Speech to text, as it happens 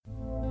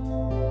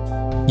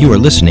You are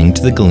listening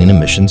to the Galena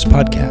Missions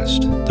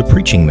Podcast, the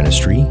preaching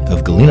ministry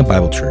of Galena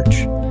Bible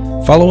Church.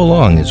 Follow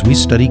along as we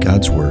study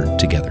God's Word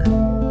together.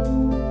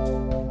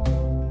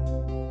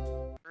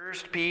 1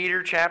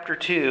 Peter chapter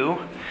 2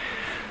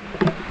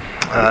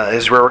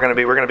 is where we're going to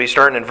be. We're going to be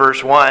starting in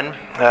verse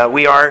 1.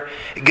 We are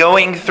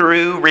going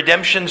through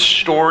redemption's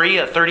story,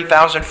 a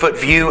 30,000-foot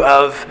view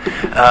of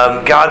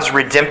God's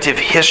redemptive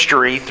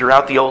history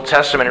throughout the Old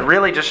Testament, and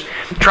really just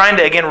trying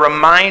to, again,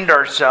 remind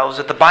ourselves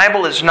that the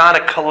Bible is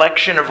not a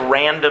collection of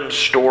random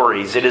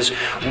stories. It is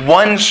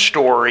one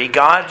story,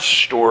 God's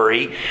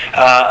story,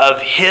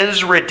 of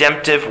His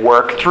redemptive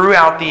work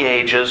throughout the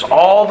ages,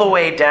 all the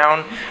way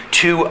down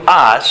to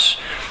us.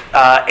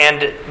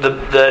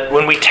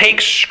 When we take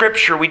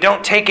Scripture, we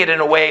don't take it in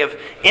a way of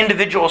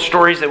individual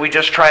stories that we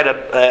just try to,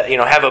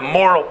 have a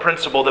moral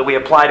principle that we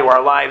apply to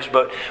our lives,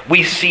 but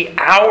we see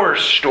our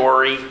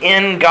story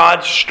in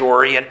God's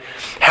story and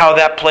how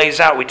that plays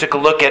out. We took a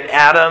look at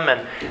Adam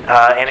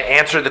and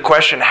answered the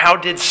question, how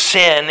did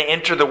sin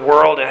enter the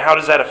world and how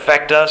does that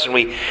affect us? And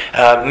we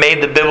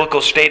made the biblical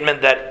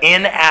statement that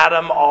in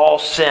Adam all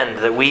sinned,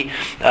 that we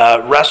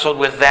wrestled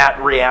with that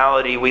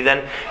reality. We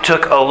then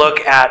took a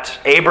look at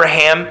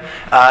Abraham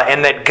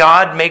and that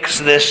God makes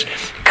this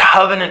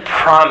covenant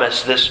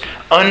promise, this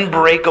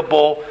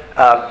unbreakable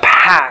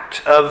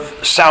pact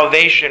of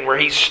salvation where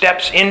He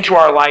steps into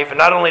our life, and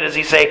not only does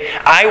He say,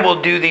 I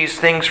will do these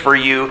things for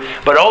you,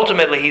 but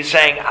ultimately He's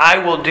saying, I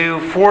will do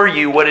for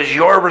you what is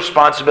your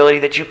responsibility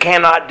that you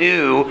cannot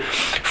do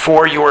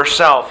for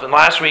yourself. And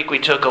last week we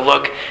took a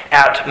look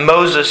at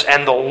Moses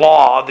and the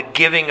law, the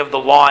giving of the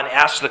law, and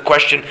asked the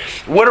question,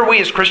 what are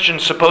we as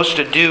Christians supposed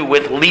to do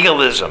with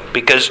legalism?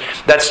 Because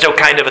that's still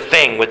kind of a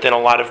thing within a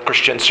lot of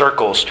Christian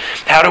circles.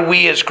 How do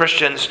we as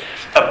Christians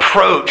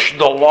approach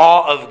the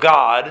law of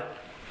God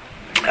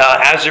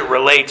as it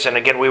relates? And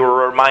again, we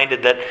were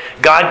reminded that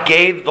God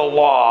gave the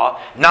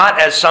law not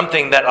as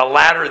something that a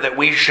ladder that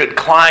we should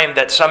climb,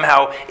 that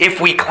somehow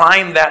if we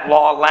climb that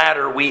law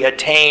ladder we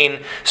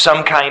attain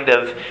some kind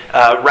of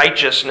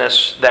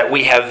righteousness that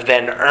we have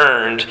then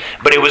earned,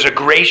 but it was a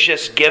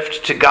gracious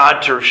gift to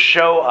God to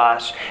show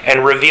us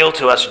and reveal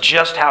to us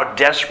just how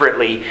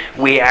desperately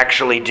we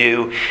actually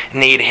do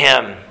need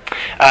Him.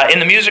 In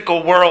the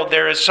musical world,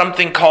 there is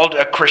something called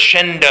a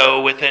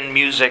crescendo within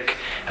music.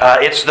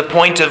 It's the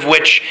point of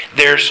which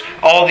there's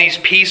all these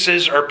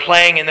pieces are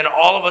playing, and then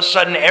all of a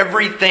sudden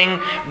everything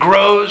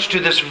grows to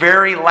this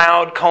very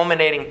loud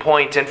culminating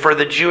point. And for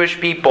the Jewish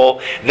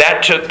people,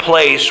 that took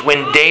place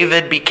when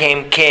David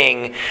became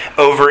king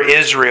over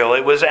Israel.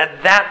 It was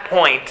at that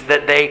point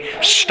that they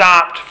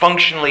stopped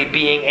functionally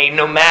being a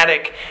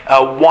nomadic,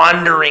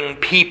 wandering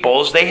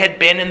peoples. They had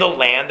been in the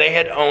land, they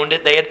had owned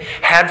it, they had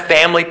had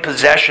family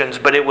possessions.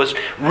 But it was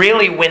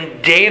really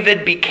when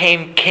David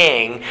became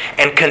king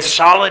and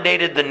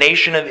consolidated the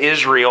nation of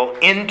Israel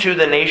into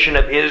the nation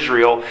of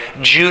Israel,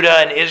 Judah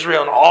and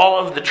Israel and all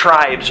of the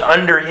tribes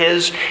under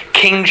his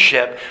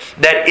kingship,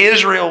 that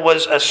Israel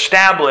was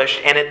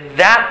established. And at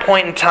that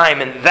point in time,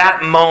 in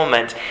that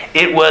moment,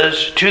 it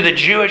was to the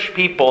Jewish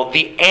people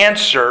the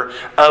answer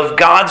of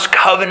God's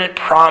covenant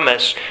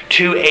promise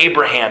to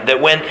Abraham. That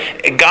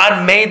when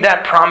God made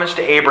that promise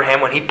to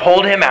Abraham, when He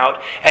pulled him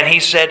out and He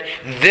said,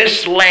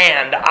 this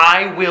land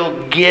I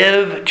will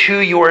give to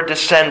your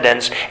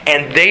descendants,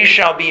 and they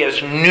shall be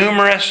as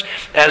numerous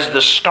as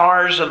the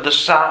stars of the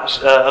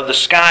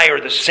sky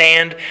or the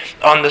sand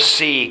on the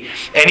sea.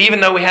 And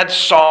even though we had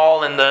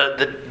Saul and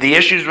the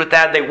issues with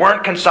that, they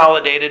weren't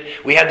consolidated.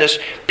 We had this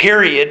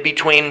period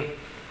between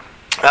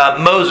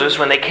Moses,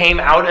 when they came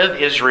out of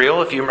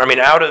Israel,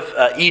 out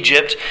of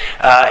Egypt,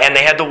 and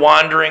they had the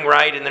wandering,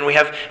 right? And then we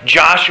have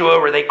Joshua,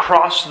 where they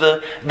crossed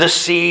the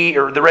sea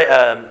or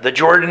the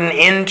Jordan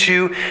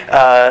into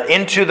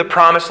the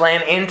Promised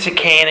Land, into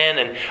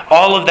Canaan, and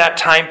all of that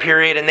time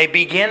period, and they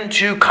begin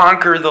to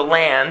conquer the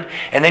land.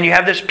 And then you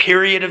have this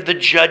period of the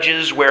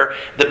judges, where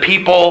the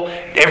people,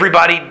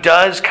 everybody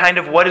does kind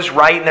of what is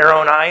right in their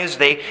own eyes.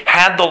 They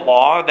had the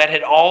law that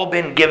had all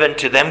been given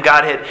to them.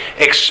 God had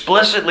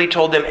explicitly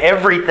told them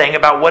everything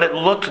about what it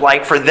looked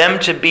like for them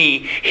to be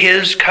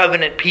His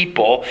covenant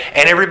people,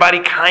 and everybody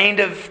kind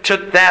of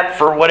took that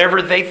for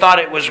whatever they thought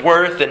it was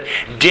worth and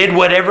did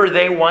whatever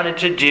they wanted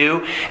to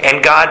do,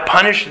 and God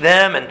punished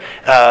them,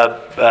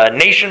 and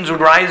nations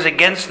would rise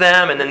against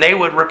them, and then they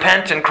would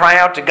repent and cry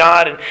out to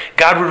God, and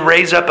God would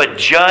raise up a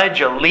judge,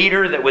 a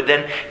leader that would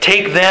then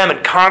take them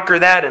and conquer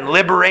that and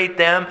liberate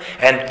them,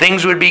 and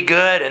things would be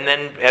good. And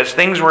then as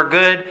things were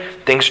good,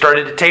 things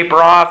started to taper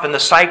off, and the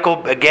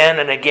cycle again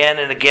and again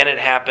and again it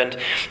happened,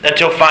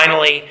 until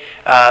finally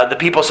the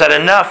people said,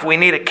 enough, we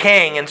need a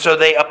king. And so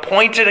they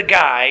appointed a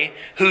guy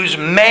whose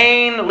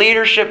main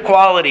leadership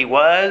quality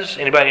was,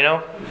 anybody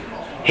know?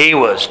 He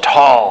was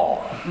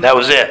tall. That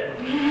was it.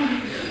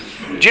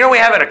 Do you know we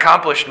haven't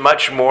accomplished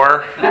much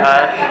more than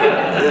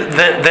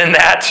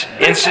that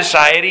in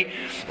society?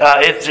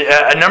 It's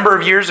a number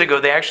of years ago,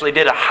 they actually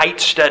did a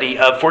height study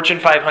of Fortune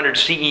 500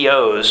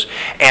 CEOs,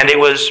 and it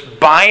was,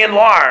 by and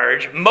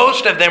large,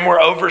 most of them were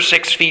over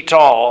 6 feet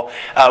tall,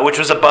 which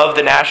was above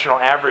the national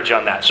average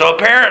on that. So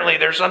apparently,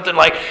 there's something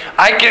like,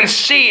 I can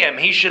see him;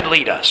 he should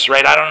lead us,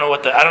 right? I don't know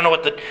what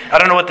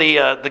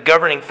the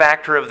governing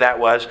factor of that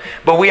was,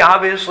 but we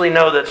obviously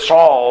know that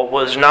Saul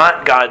was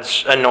not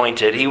God's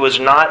anointed; he was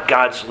not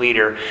God's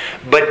leader,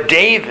 but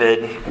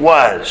David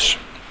was.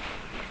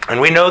 And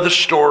we know the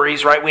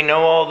stories, right? We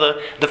know all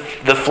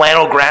the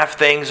flannel graph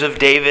things of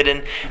David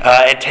and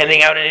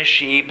tending out in his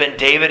sheep, and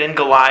David and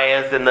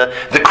Goliath, and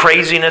the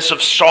craziness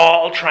of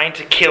Saul trying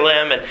to kill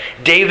him, and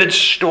David's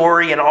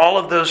story, and all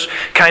of those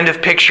kind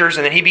of pictures.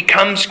 And then he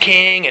becomes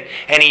king, and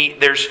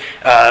there's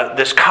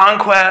this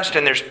conquest,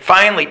 and there's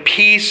finally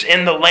peace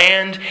in the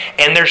land.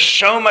 And there's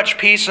so much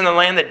peace in the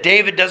land that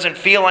David doesn't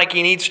feel like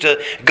he needs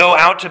to go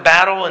out to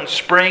battle in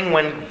spring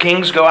when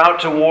kings go out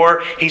to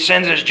war. He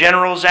sends his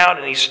generals out,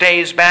 and he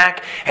stays back,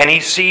 and he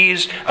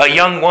sees a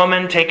young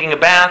woman taking a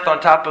bath on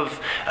top of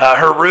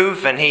her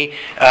roof, and he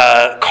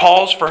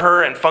calls for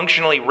her and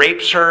functionally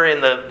rapes her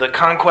in the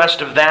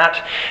conquest of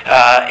that,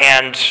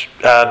 and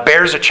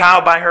bears a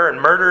child by her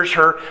and murders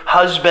her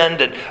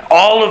husband, and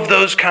all of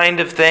those kind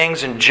of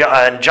things. And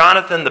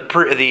Jonathan, the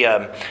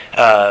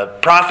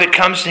prophet,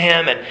 comes to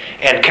him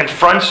and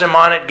confronts him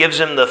on it, gives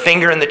him the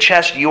finger in the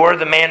chest. You're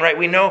the man, right?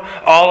 We know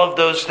all of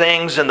those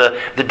things, and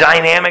the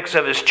dynamics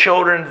of his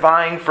children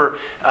vying for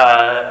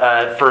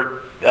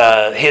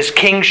his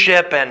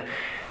kingship, and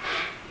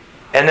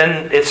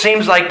then it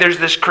seems like there's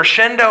this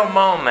crescendo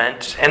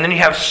moment, and then you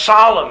have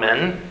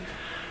Solomon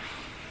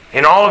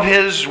in all of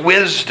his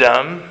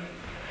wisdom,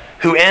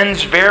 who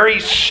ends very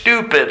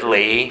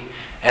stupidly,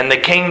 and the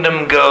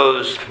kingdom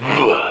goes,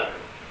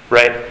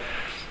 right?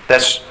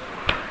 That's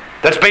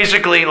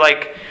basically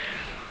like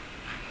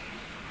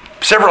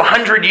several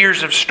hundred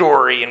years of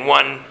story in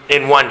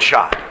one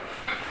shot.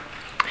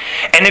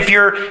 And if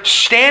you're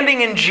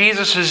standing in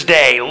Jesus'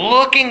 day,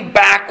 looking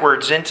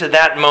backwards into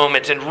that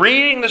moment and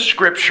reading the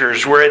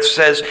scriptures where it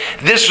says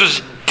this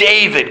was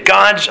David,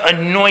 God's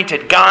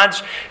anointed,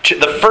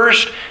 the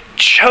first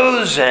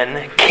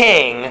chosen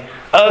king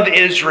of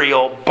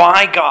Israel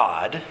by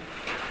God,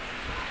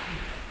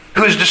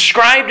 who is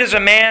described as a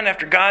man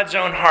after God's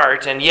own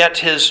heart, and yet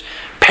his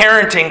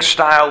parenting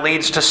style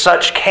leads to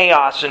such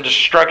chaos and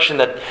destruction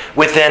that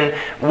within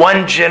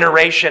one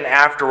generation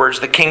afterwards,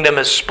 the kingdom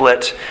is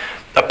split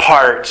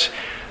apart.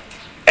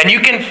 And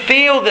you can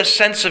feel this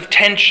sense of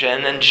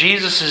tension in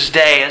Jesus'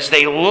 day as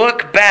they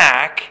look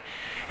back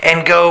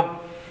and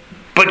go,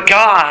 but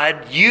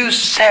God, you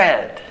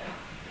said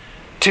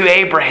to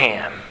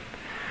Abraham,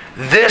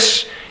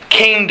 this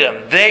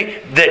kingdom,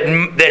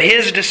 that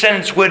his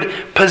descendants would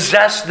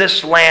possess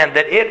this land,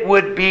 that it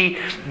would be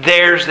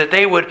theirs, that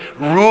they would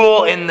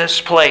rule in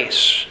this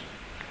place,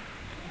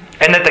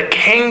 and that the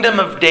kingdom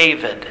of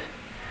David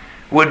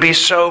would be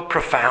so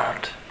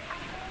profound.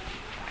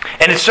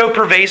 And it's so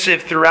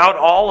pervasive throughout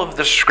all of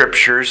the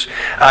scriptures,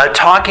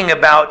 talking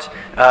about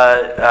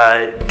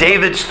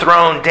David's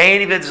throne,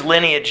 David's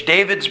lineage,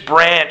 David's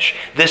branch,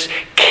 this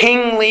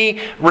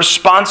kingly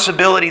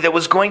responsibility that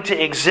was going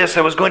to exist,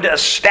 that was going to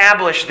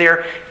establish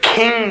their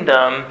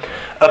kingdom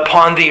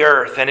upon the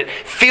earth. And it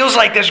feels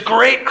like this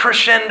great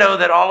crescendo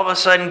that all of a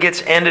sudden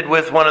gets ended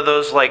with one of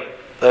those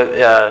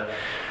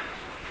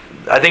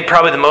I think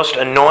probably the most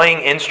annoying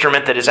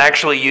instrument that is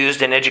actually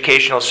used in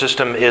educational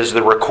system is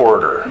the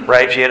recorder,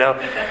 right? You know,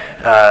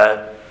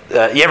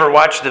 you ever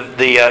watch the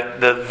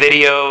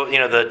video, you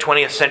know, the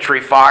 20th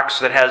Century Fox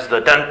that has the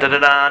dun dun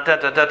dun dun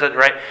dun dun dun,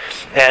 right?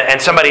 And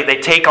they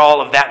take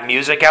all of that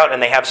music out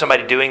and they have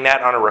somebody doing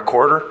that on a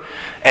recorder,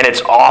 and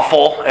it's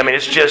awful. I mean,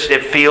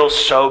 it feels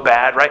so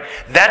bad, right?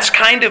 That's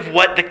kind of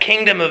what the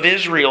kingdom of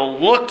Israel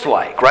looked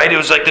like, right? It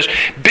was like this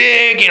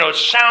big,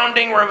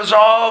 sounding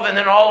resolve, and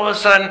then all of a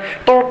sudden,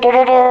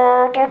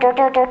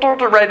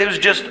 right? It was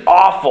just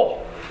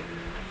awful.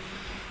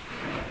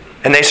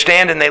 And they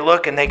stand and they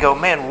look and they go,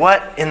 man,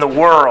 what in the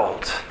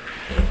world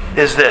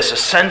is this? A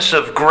sense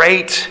of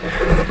great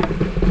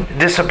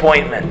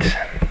disappointment.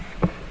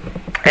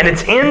 And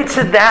it's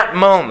into that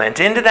moment,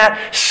 into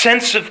that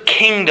sense of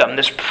kingdom,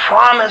 this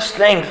promised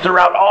thing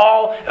throughout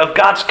all of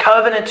God's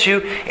covenant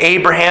to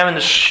Abraham, and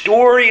the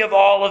story of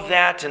all of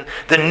that, and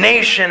the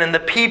nation and the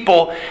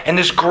people, and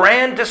this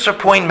grand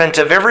disappointment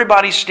of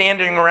everybody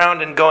standing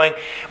around and going,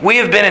 we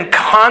have been in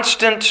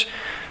constant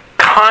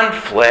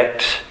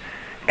conflict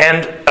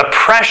and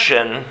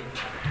oppression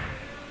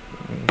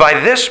by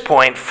this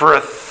point for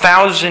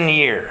 1,000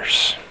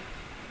 years.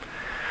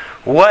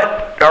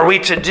 What are we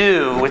to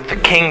do with the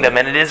kingdom?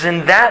 And it is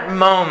in that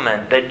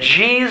moment that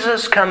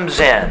Jesus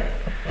comes in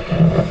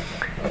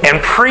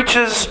and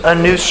preaches a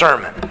new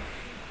sermon.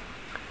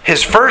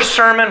 His first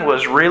sermon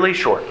was really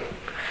short.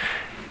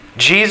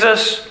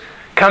 Jesus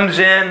comes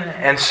in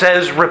and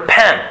says,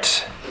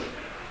 repent,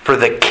 for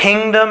the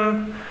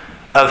kingdom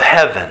of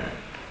heaven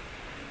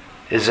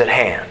is at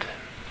hand.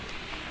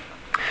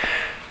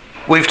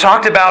 We've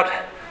talked about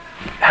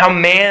how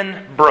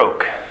man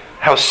broke,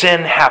 how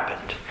sin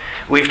happened.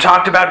 We've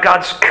talked about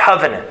God's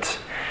covenant.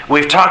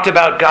 We've talked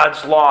about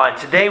God's law. And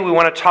today we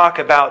want to talk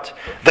about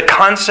the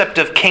concept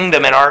of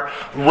kingdom and our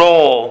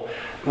role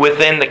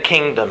within the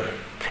kingdom.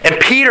 And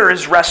Peter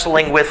is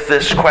wrestling with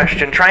this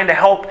question, trying to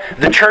help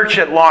the church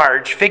at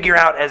large figure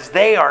out as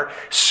they are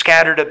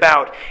scattered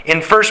about.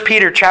 In 1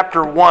 Peter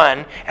chapter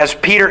 1, as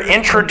Peter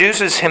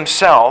introduces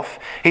himself,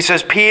 he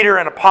says, Peter,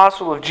 an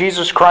apostle of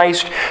Jesus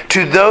Christ,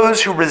 to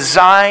those who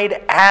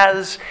reside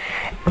as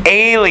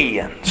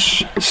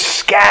aliens,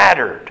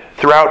 scattered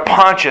throughout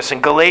Pontus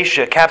and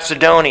Galatia,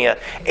 Cappadocia,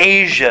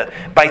 Asia,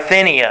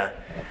 Bithynia,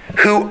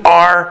 who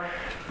are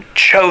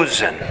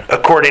chosen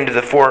according to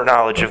the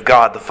foreknowledge of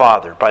God the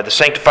Father by the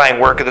sanctifying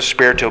work of the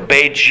Spirit to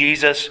obey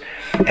Jesus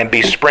and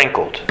be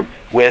sprinkled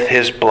with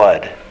His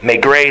blood. May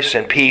grace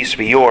and peace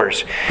be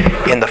yours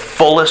in the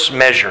fullest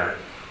measure.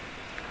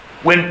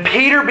 When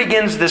Peter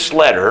begins this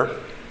letter,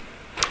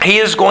 he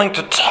is going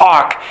to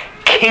talk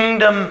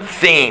kingdom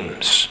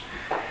themes,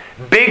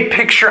 big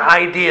picture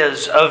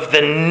ideas of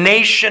the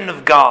nation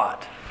of God.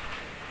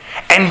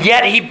 And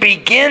yet he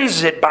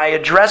begins it by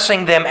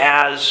addressing them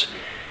as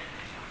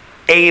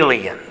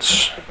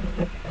aliens,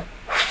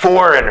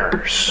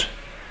 foreigners,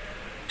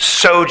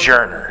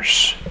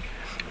 sojourners,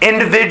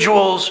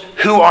 individuals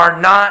who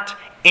are not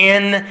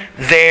in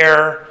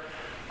their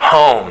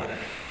home.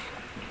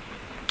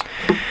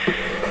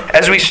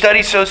 As we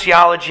study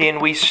sociology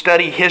and we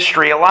study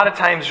history, a lot of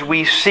times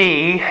we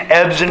see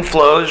ebbs and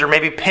flows or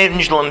maybe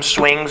pendulum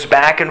swings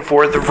back and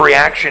forth of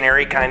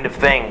reactionary kind of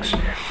things.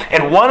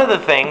 And one of the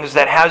things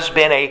that has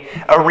been a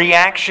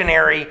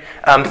reactionary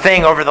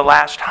thing over the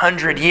last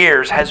 100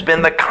 years has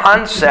been the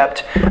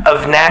concept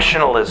of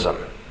nationalism.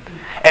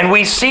 And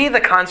we see the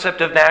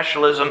concept of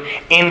nationalism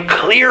in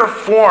clear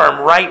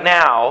form right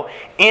now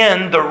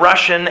in the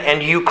Russian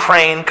and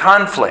Ukraine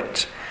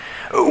conflict.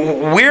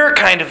 We're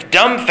kind of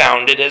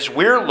dumbfounded as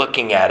we're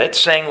looking at it,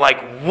 saying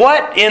like,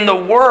 what in the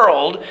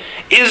world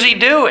is he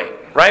doing?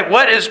 Right?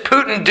 What is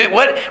Putin doing?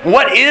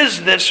 What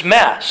is this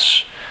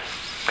mess?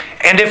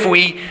 And if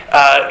we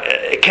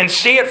can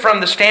see it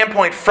from the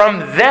standpoint from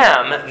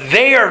them,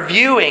 they are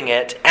viewing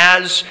it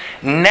as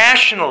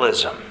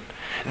nationalism.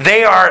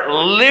 They are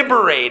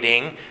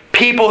liberating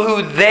people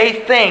who they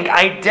think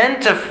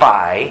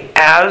identify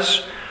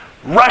as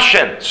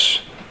Russians.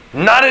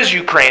 Not as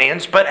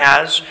Ukrainians, but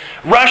as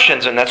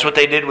Russians. And that's what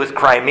they did with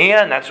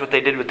Crimea, and that's what they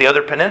did with the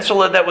other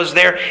peninsula that was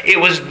there. It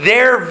was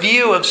their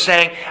view of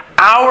saying,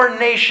 our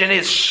nation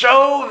is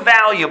so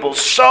valuable,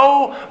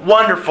 so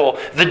wonderful.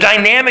 The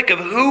dynamic of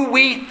who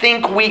we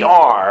think we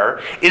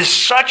are is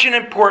such an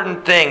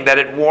important thing that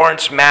it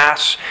warrants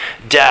mass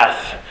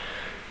death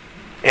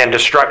and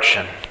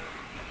destruction.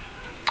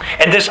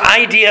 And this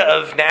idea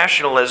of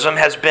nationalism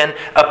has been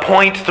a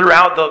point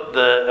throughout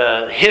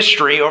the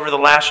history over the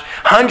last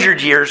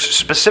 100 years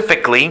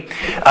specifically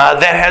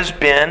that has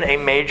been a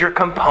major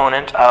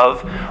component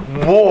of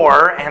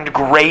war and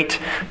great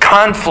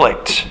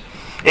conflict.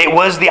 It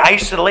was the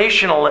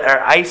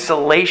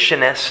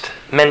isolationist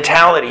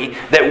mentality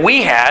that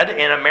we had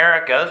in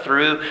America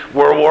through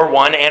World War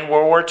I and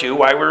World War II,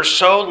 why we were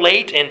so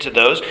late into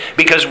those,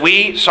 because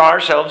we saw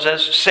ourselves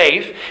as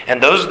safe,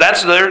 and those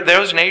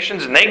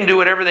nations, and they can do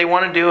whatever they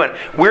want to do, and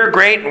we're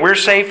great, and we're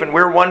safe, and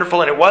we're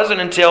wonderful, and it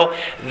wasn't until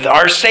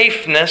our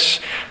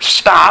safeness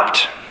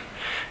stopped,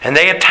 and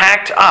they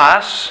attacked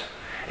us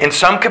in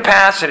some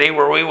capacity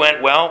where we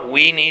went, well,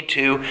 we need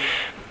to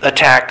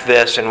attack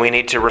this and we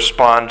need to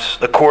respond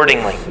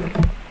accordingly.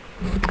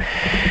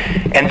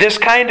 And this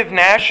kind of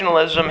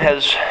nationalism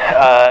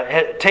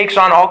takes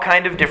on all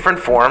kind of different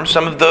forms.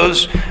 Some of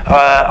those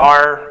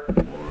are,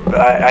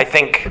 I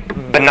think,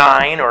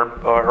 benign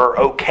or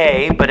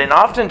okay, but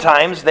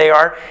oftentimes they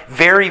are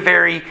very,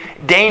 very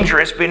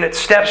dangerous. But it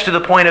steps to the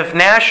point of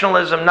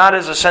nationalism not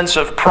as a sense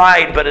of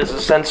pride, but as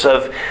a sense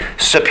of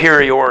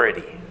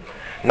superiority.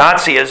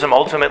 Nazism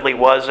ultimately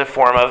was a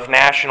form of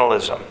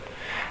nationalism.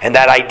 And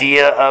that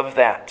idea of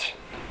that.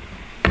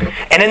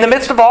 And in the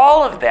midst of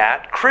all of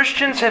that,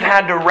 Christians have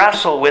had to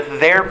wrestle with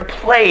their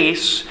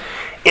place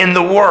in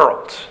the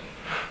world.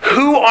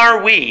 Who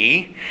are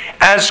we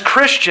as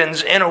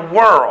Christians in a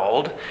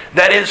world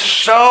that is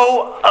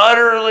so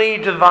utterly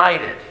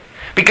divided?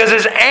 Because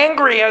as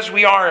angry as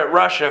we are at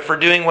Russia for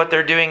doing what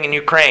they're doing in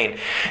Ukraine,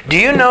 do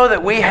you know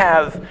that we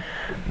have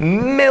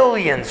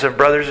millions of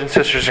brothers and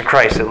sisters in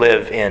Christ that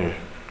live in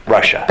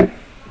Russia,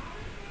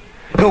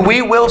 who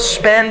we will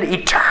spend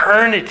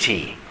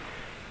eternity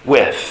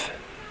with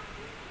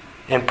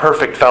in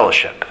perfect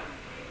fellowship?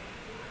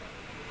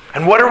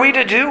 And what are we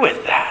to do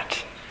with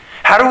that?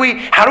 How do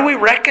we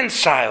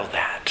reconcile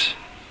that?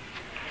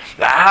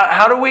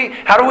 How do we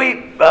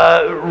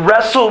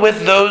wrestle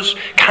with those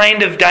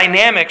kind of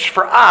dynamics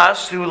for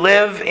us who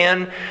live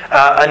in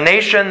a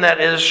nation that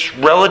is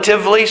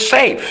relatively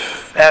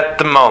safe at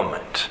the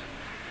moment?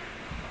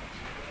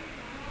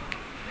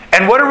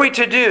 And what are we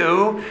to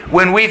do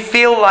when we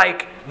feel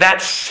like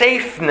that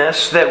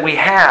safeness that we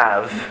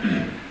have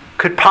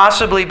could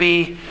possibly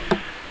be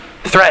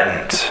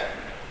threatened?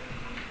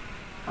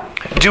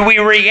 Do we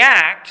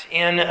react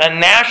in a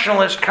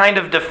nationalist kind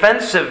of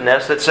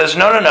defensiveness that says,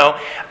 no,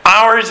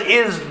 ours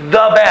is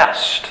the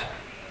best,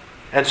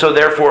 and so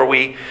therefore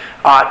we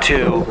ought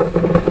to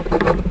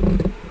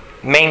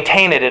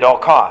maintain it at all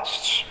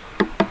costs?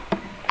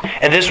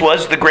 And this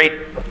was the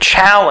great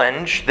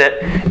challenge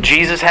that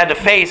Jesus had to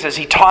face as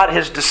he taught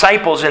his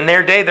disciples in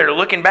their day. They're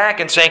looking back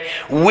and saying,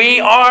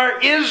 we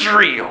are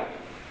Israel.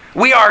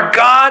 We are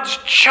God's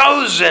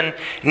chosen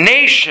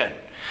nation.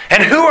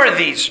 And who are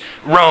these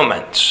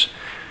Romans?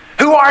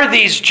 Who are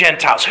these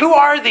Gentiles? Who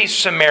are these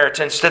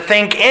Samaritans to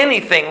think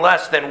anything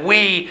less than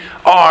we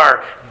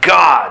are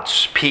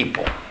God's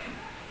people?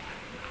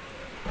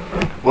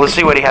 Well, let's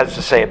see what he has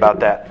to say about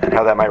that and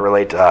how that might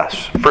relate to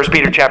us. 1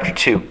 Peter chapter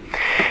 2.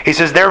 He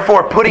says,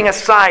 therefore, putting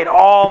aside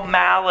all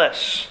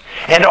malice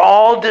and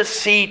all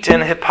deceit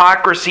and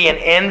hypocrisy and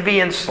envy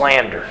and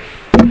slander.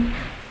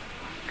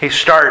 He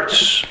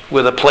starts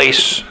with a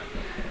place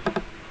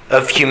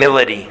of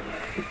humility.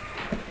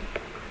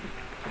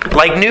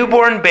 Like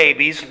newborn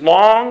babies,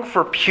 long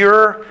for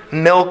pure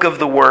milk of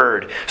the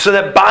word, so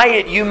that by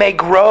it you may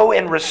grow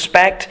in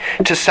respect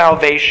to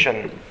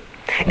salvation.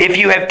 If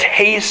you have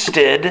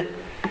tasted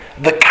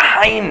the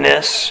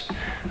kindness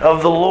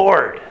of the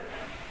Lord.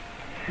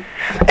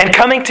 And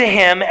coming to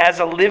Him as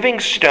a living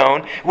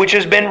stone, which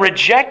has been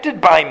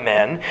rejected by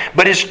men,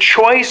 but is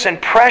choice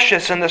and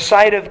precious in the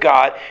sight of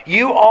God,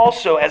 you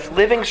also, as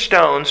living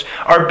stones,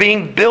 are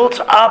being built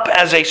up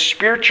as a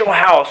spiritual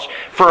house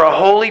for a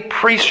holy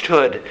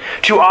priesthood,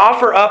 to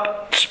offer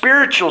up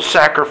spiritual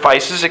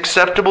sacrifices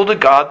acceptable to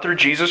God through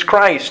Jesus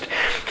Christ.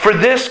 For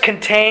this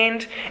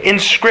contained in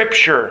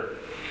Scripture,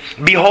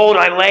 behold,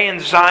 I lay in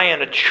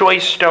Zion a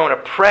choice stone, a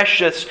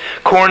precious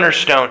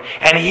cornerstone,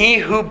 and he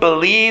who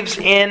believes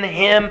in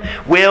him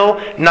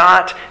will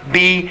not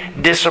be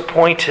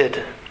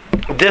disappointed.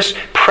 This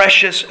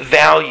precious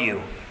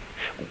value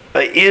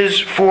is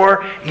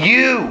for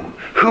you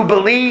who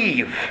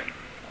believe.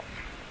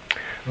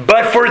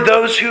 But for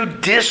those who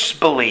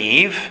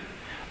disbelieve,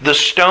 the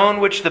stone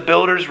which the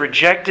builders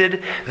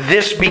rejected,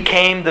 this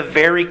became the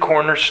very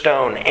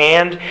cornerstone,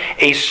 and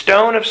a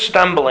stone of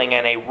stumbling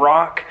and a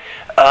rock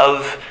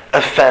of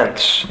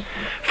offense.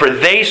 For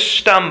they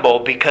stumble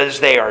because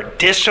they are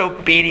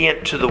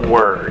disobedient to the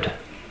word.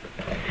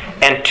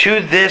 And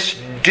to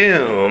this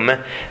doom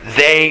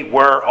they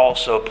were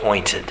also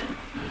appointed.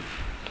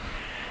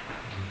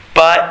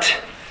 But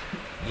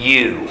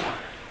you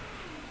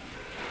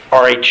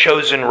are a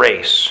chosen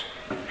race,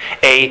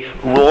 a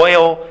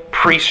royal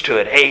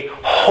priesthood, a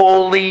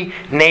holy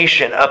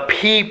nation, a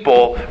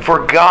people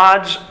for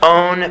God's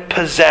own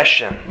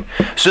possession,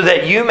 so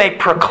that you may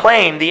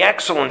proclaim the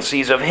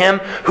excellencies of Him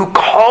who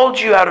called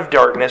you out of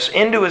darkness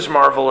into His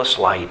marvelous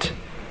light.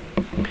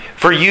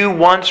 For you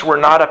once were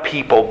not a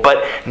people,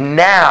 but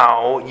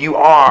now you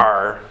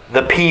are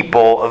the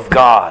people of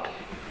God.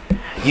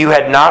 You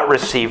had not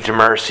received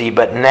mercy,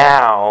 but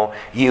now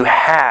you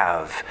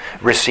have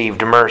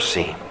received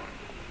mercy.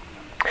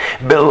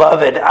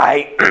 Beloved,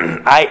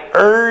 I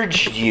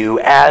urge you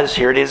as,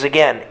 here it is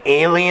again,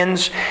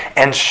 aliens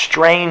and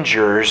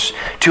strangers,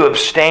 to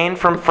abstain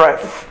from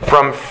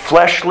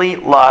fleshly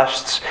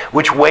lusts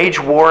which wage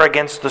war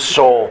against the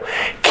soul.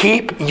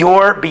 Keep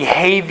your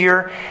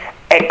behavior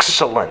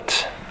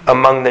excellent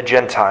among the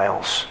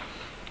Gentiles,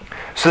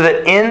 so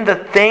that in the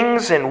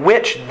things in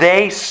which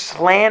they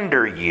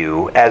slander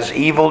you as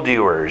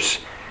evildoers,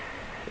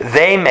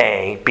 they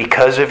may,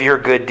 because of your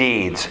good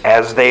deeds,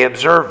 as they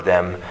observe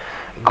them,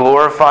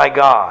 glorify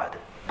God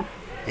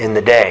in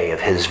the day of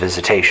His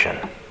visitation.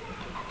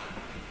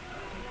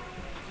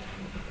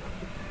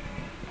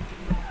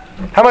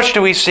 How much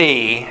do we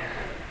see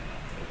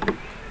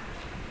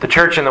the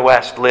church in the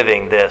West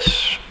living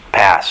this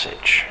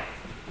passage?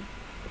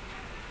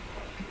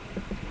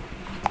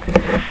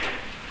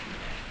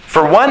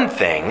 For one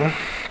thing,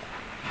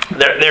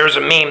 there's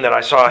a meme that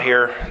I saw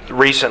here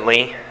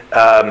recently,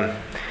 and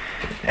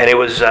it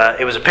was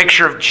a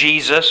picture of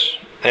Jesus.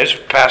 It was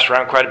passed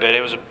around quite a bit. It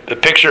was a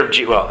picture of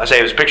it was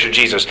a picture of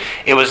Jesus.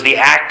 It was the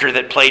actor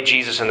that played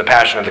Jesus in The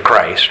Passion of the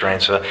Christ,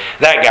 right? So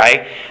that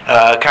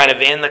guy, kind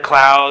of in the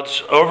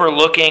clouds,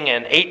 overlooking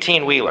an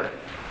 18-wheeler,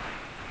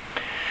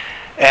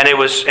 and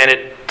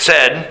it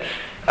said,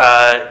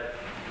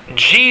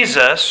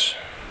 Jesus,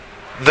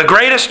 the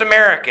greatest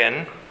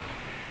American,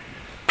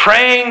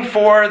 praying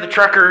for the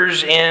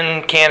truckers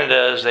in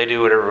Canada as they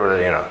do whatever,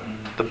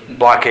 the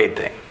blockade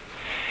thing.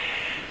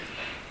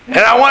 And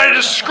I wanted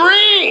to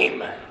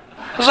scream.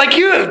 I was like,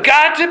 you have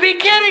got to be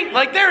kidding.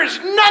 Like, there is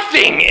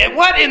nothing.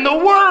 What in the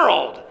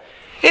world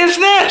is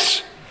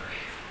this?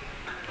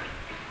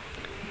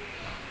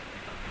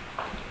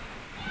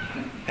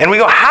 And we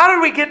go, how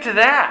did we get to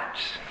that?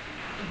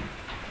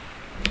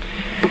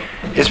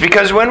 It's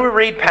because when we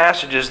read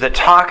passages that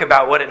talk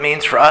about what it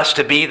means for us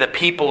to be the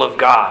people of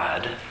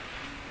God,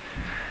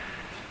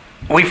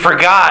 we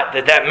forgot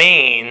that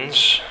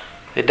means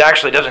it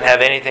actually doesn't have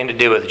anything to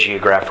do with a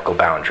geographical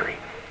boundary.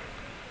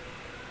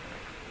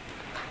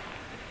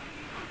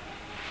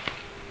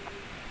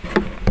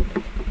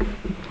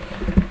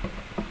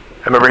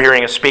 remember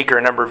hearing a speaker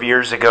a number of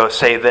years ago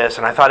say this,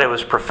 and I thought it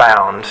was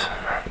profound.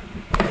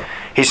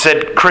 He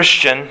said,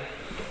 Christian,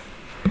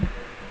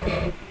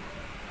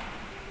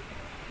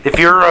 if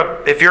you're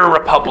a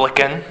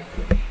Republican,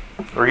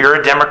 or you're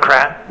a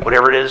Democrat,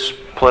 whatever it is,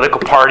 political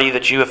party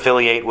that you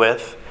affiliate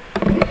with,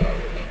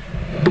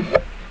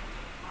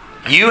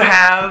 you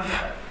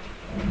have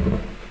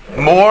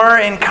more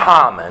in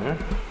common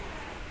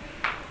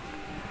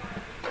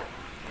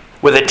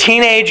with a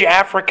teenage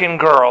African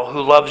girl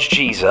who loves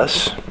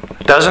Jesus,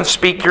 doesn't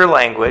speak your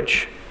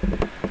language,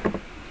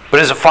 but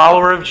is a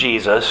follower of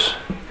Jesus,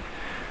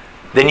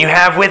 than you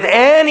have with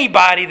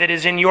anybody that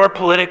is in your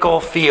political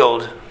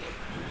field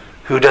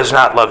who does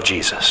not love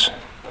Jesus.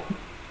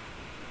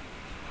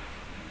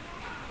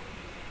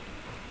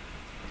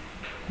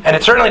 And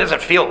it certainly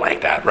doesn't feel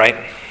like that, right?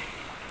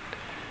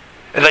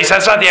 At least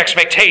that's not the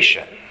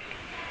expectation.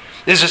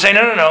 This is to say,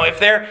 no. If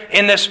they're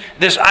in this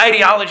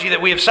ideology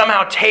that we have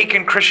somehow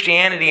taken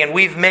Christianity and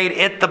we've made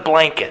it the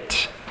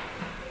blanket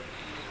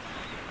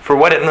for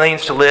what it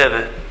means to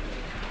live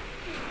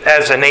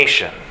as a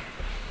nation.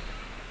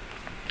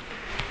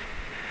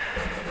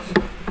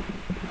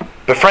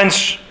 But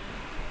friends,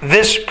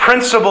 this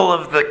principle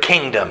of the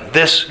kingdom,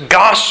 this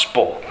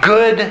gospel,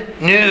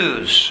 good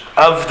news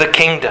of the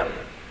kingdom,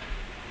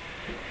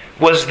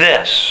 was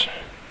this: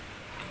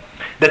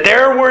 that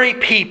there were a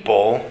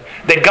people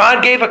that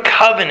God gave a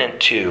covenant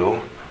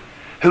to,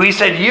 who He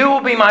said, you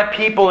will be my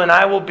people and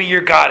I will be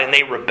your God. And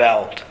they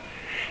rebelled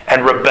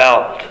and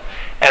rebelled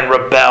and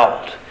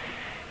rebelled.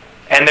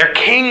 And their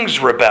kings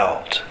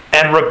rebelled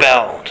and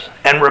rebelled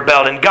and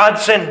rebelled. And God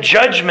sent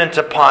judgment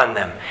upon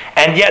them.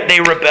 And yet they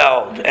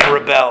rebelled and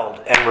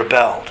rebelled and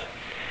rebelled.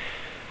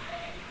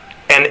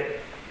 And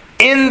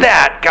in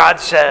that, God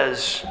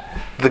says,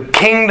 the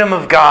kingdom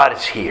of God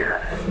is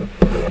here.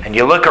 And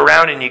you look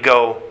around and you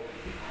go,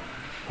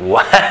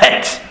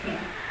 what?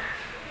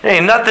 There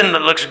ain't nothing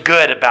that looks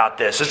good about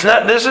this.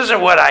 This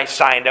isn't what I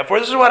signed up for.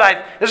 This is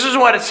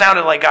what it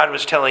sounded like God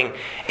was telling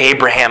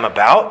Abraham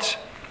about.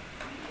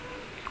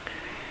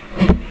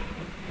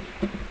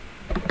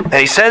 And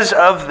He says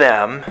of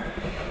them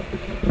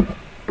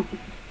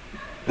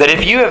that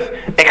if you have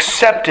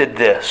accepted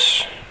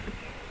this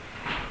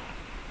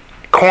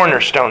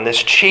cornerstone,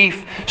 this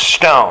chief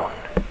stone,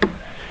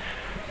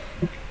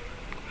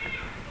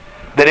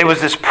 that it was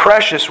this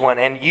precious one,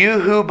 and you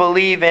who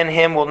believe in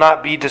Him will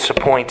not be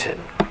disappointed.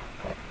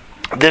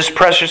 This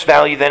precious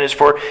value then is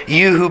for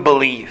you who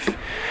believe.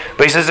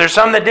 But He says there's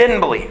some that didn't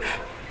believe,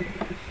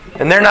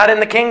 and they're not in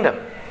the kingdom.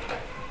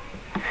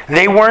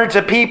 They weren't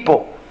a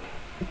people.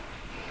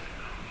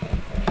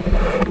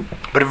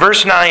 But in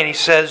verse 9 He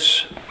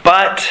says,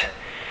 but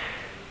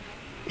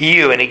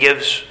you, and He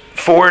gives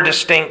 4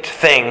 distinct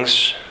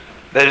things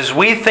that as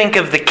we think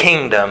of the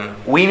kingdom,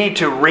 we need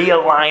to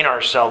realign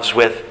ourselves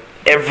with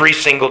every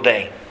single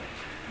day.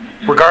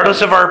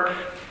 Regardless of our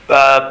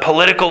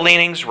political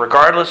leanings,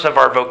 regardless of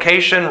our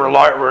vocation,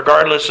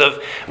 regardless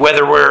of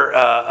whether we're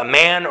a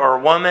man or a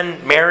woman,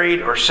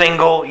 married or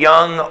single,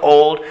 young,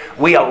 old,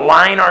 we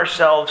align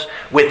ourselves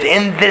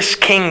within this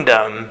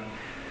kingdom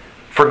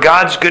for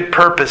God's good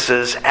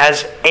purposes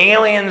as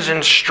aliens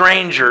and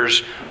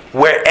strangers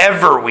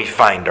wherever we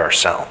find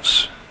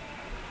ourselves.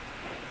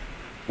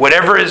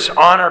 Whatever is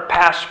on our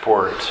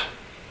passport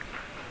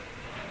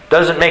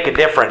doesn't make a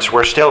difference.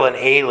 We're still an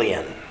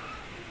alien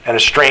and a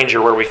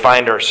stranger where we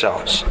find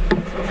ourselves.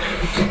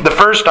 The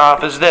first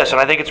off is this, and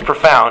I think it's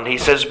profound. He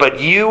says, but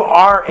you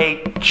are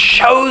a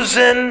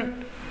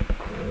chosen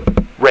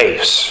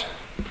race.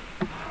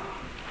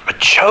 A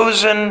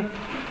chosen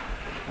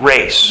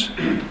race.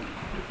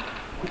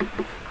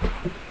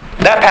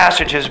 That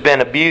passage has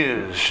been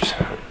abused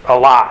a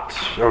lot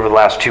over the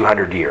last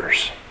 200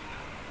 years.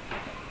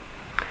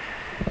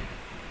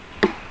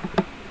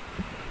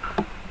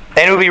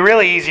 And it would be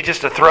really easy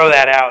just to throw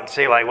that out and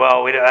say, like,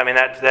 well,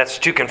 that's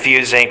too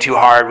confusing, too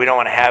hard. We don't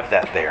want to have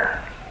that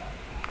there.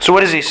 So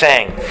what is he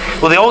saying?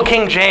 Well, the old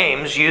King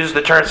James used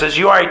the term, says,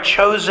 you are a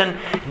chosen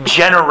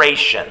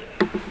generation.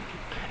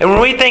 And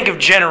when we think of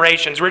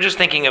generations, we're just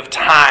thinking of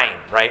time,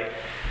 right?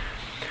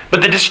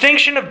 But the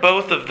distinction of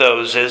both of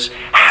those is,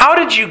 how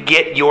did you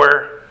get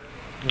your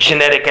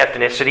genetic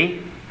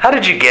ethnicity? How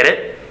did you get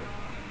it?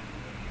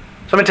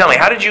 Someone tell me,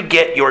 how did you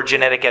get your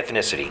genetic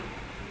ethnicity?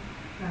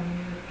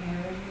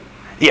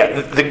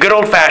 Yeah, the good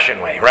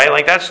old-fashioned way, right?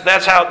 Like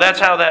that's how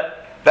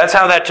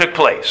that took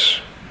place.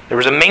 There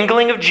was a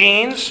mingling of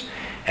genes,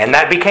 and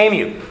that became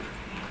you,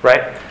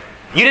 right?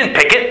 You didn't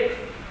pick it.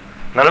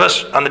 None of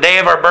us, on the day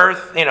of our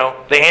birth,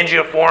 they hand you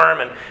a form,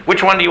 and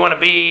which one do you want to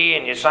be,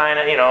 and you sign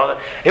it,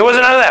 It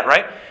wasn't none of that,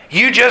 right?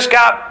 You just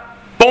got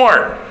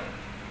born.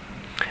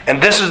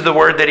 And this is the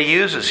word that he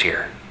uses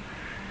here.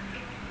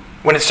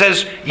 When it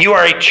says you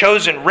are a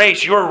chosen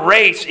race, your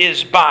race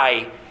is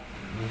by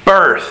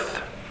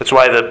birth. That's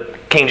why the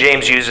King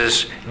James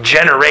uses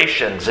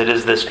generations. It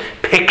is this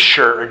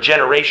picture or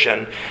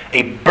generation,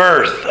 a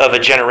birth of a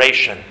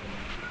generation.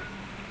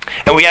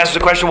 And we ask the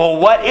question, well,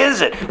 what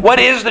is it? What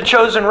is the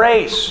chosen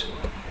race?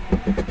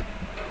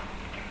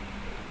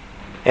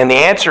 And the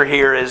answer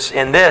here is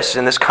in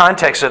this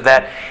context of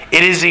that,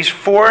 it is these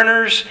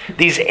foreigners,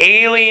 these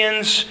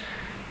aliens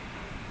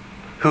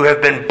who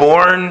have been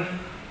born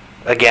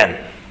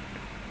again.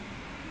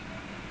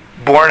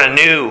 Born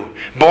anew,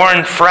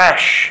 born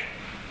fresh.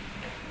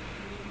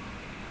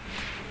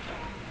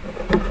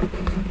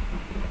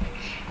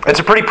 It's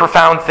a pretty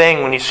profound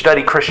thing when you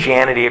study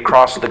Christianity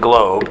across the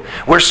globe.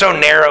 We're so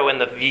narrow in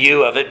the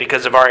view of it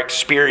because of our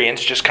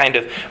experience, just kind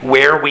of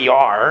where we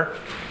are.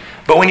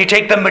 But when you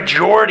take the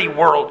majority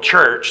world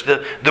church,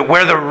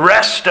 where the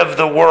rest of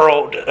the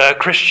world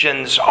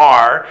Christians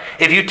are,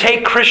 if you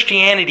take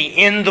Christianity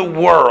in the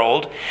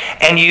world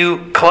and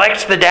you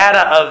collect the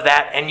data of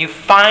that and you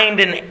find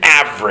an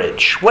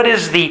average, what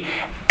is the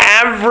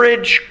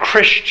average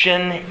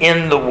Christian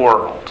in the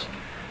world?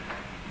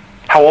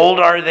 How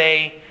old are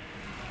they?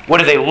 What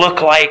do they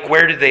look like?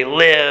 Where do they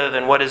live?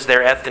 And what is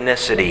their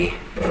ethnicity?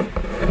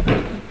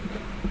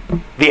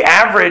 The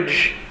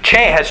average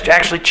has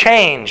actually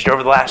changed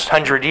over the last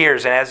 100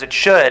 years, and as it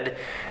should,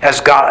 as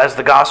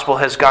the gospel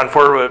has gone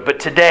forward. But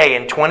today,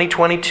 in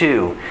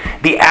 2022,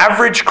 the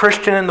average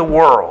Christian in the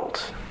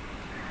world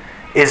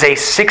is a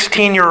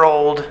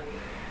 16-year-old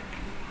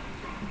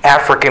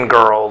African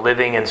girl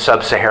living in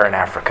sub-Saharan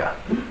Africa.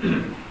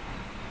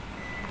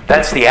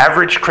 That's the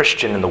average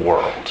Christian in the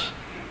world.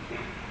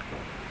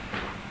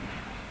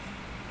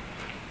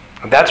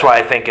 And that's why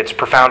I think it's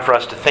profound for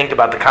us to think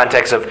about the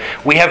context of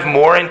we have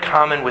more in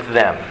common with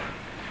them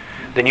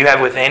than you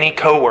have with any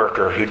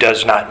coworker who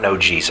does not know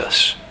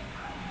Jesus.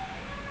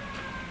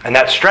 And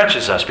that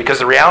stretches us, because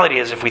the reality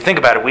is, if we think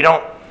about it,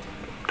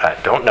 I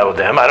don't know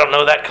them, I don't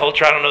know that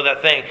culture, I don't know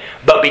that thing.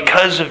 But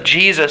because of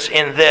Jesus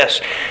in this,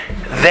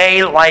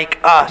 they, like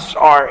us,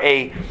 are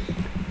a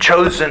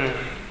chosen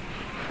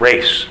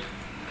race,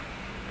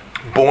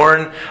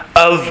 born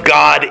of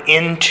God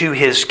into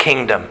His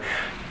kingdom,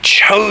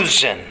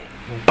 chosen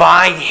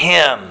by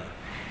Him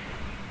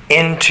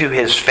into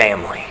His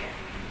family.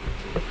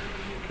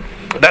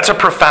 That's a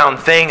profound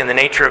thing, and the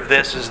nature of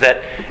this is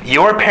that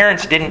your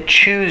parents didn't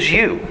choose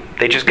you.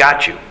 They just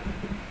got you.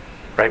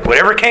 Right?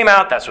 Whatever came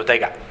out, that's what they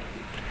got.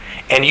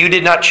 And you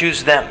did not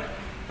choose them.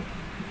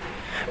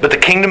 But the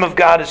kingdom of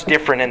God is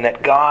different in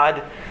that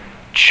God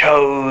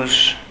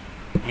chose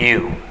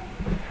you.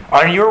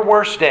 On your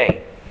worst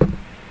day,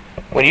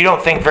 when you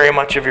don't think very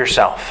much of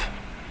yourself,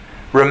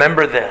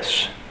 remember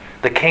this.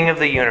 The King of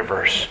the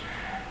universe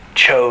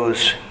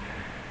chose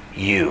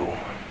you.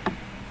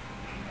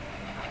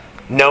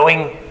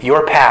 Knowing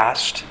your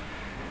past,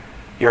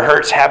 your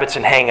hurts, habits,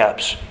 and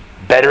hang-ups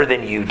better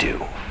than you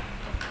do.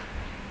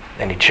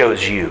 And He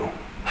chose you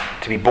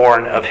to be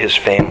born of His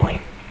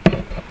family.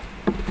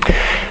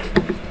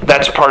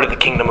 That's part of the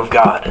kingdom of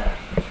God.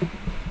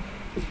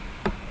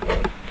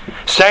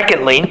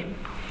 Secondly,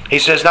 He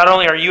says, not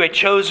only are you a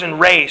chosen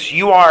race,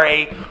 you are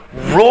a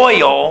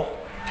royal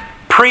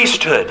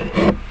priesthood.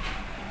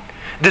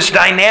 This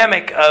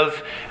dynamic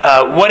of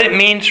what it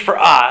means for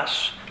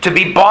us to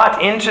be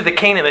bought into the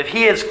kingdom. If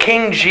He is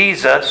King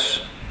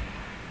Jesus,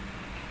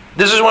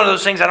 this is one of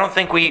those things I don't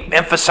think we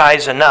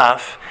emphasize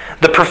enough.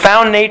 The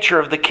profound nature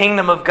of the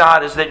kingdom of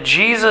God is that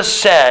Jesus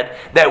said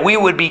that we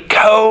would be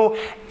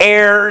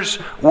co-heirs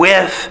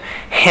with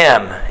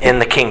Him in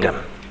the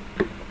kingdom.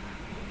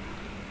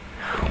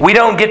 We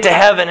don't get to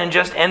heaven and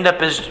just end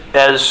up as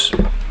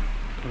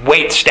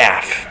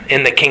waitstaff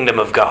in the kingdom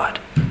of God.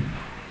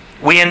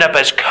 We end up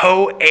as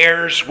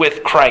co-heirs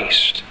with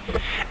Christ.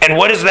 And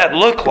what does that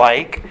look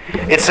like?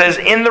 It says,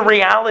 in the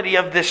reality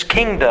of this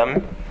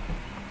kingdom,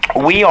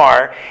 we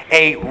are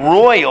a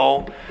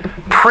royal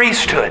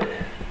priesthood.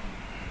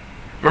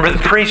 Remember,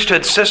 the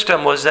priesthood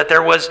system was that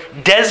there was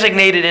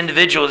designated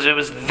individuals. It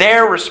was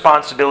their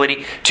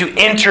responsibility to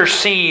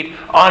intercede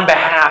on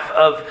behalf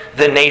of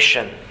the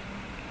nation.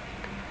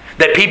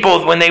 That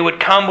people, when they would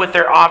come with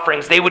their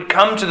offerings, they would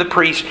come to the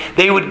priest,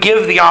 they would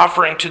give the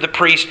offering to the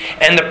priest,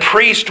 and the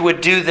priest would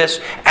do this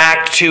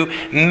act to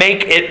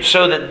make it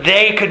so that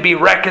they could be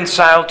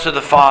reconciled to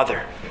the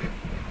Father.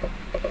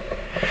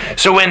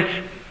 So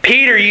when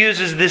Peter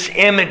uses this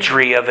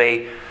imagery of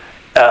a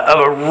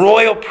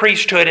royal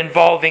priesthood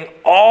involving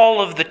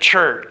all of the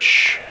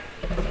church,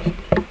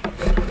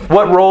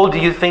 what role do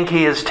you think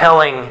he is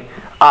telling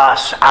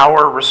us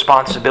our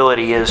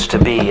responsibility is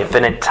to be? If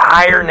an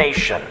entire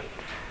nation,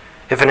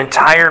 if an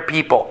entire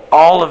people,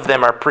 all of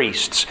them are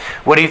priests,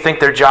 what do you think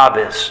their job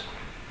is?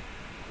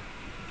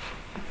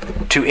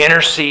 To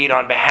intercede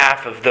on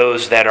behalf of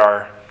those that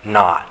are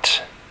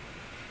not.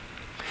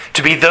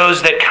 To be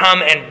those that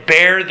come and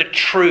bear the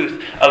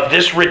truth of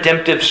this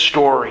redemptive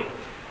story.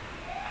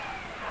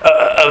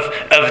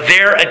 Of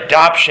their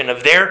adoption,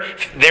 of their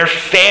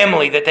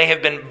family that they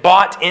have been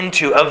bought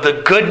into, of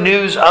the good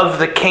news of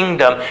the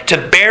kingdom, to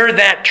bear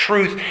that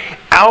truth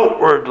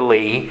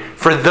outwardly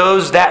for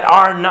those that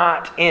are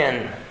not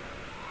in.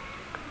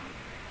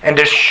 And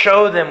to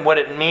show them what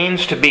it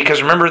means to be.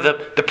 Because remember,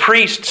 the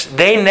priests,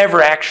 they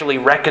never actually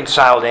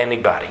reconciled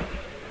anybody.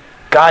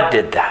 God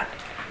did that.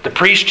 The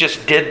priest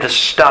just did the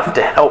stuff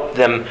to help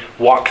them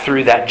walk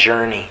through that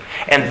journey.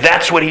 And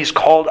that's what He's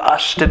called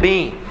us to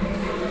be.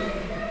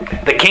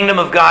 The kingdom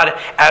of God,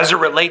 as it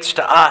relates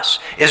to us,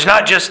 is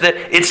not just that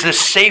it's the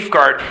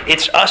safeguard,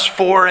 it's us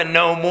for and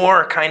no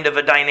more kind of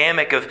a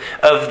dynamic of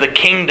the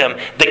kingdom.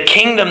 The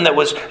kingdom that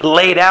was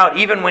laid out,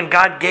 even when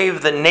God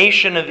gave the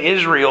nation of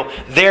Israel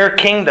their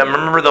kingdom.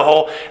 Remember the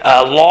whole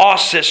law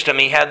system.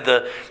 He had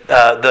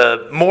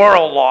the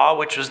moral law,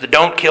 which was the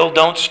don't kill,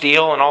 don't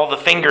steal, and all the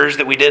fingers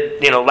that we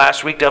did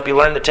last week to help you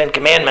learn the 10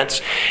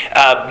 Commandments.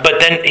 But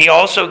then he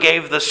also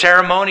gave the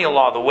ceremonial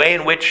law, the way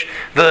in which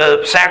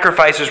the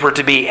sacrifices were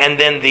to be, and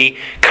then the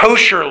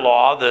kosher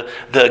law,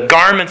 the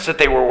garments that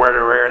they were to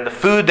wear, and the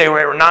food they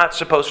were not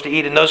supposed to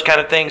eat, and those kind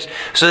of things,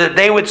 so that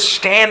they would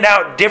stand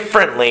out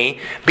differently,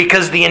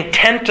 because the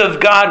intent of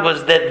God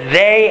was that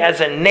they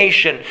as a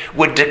nation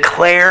would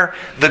declare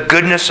the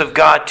goodness of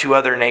God to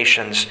other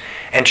nations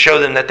and show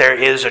them that there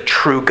is a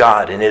true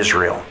God in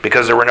Israel,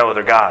 because there were no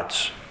other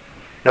gods,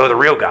 no other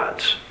real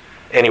gods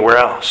anywhere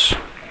else.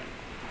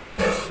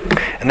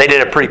 And they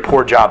did a pretty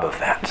poor job of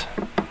that.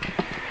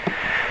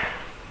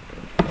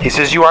 He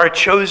says, you are a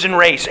chosen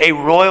race, a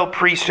royal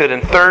priesthood,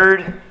 and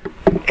third,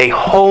 a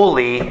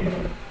holy,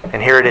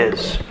 and here it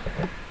is,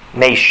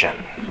 nation.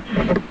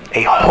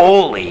 A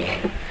holy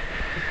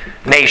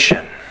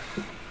nation.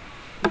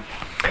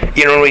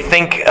 When we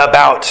think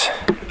about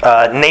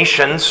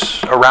nations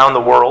around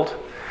the world,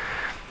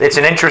 it's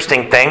an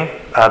interesting thing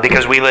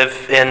because we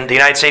live in the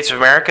United States of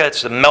America.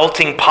 It's the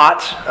melting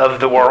pot of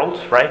the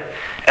world, right?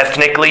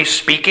 Ethnically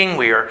speaking,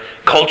 we are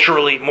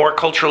more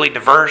culturally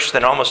diverse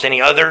than almost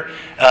any other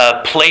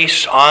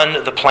place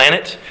on the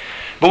planet.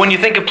 But when you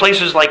think of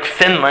places like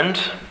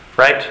Finland,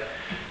 right,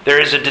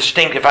 there is a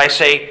distinct, if I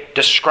say,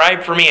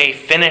 describe for me a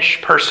Finnish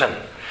person,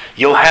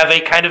 you'll have a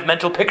kind of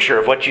mental picture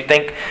of what you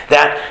think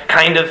that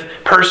kind of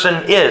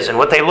person is and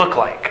what they look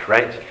like,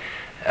 right?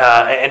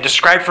 And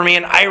describe for me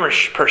an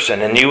Irish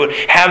person, and you would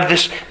have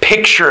this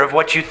picture of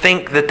what you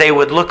think that they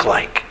would look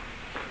like.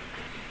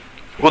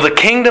 Well, the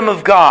kingdom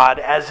of God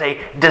as a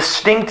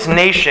distinct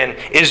nation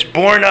is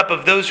born up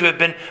of those who have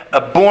been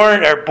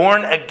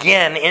born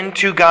again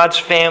into God's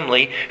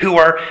family, who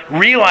are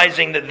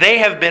realizing that they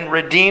have been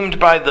redeemed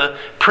by the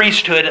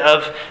priesthood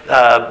of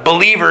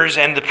believers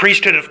and the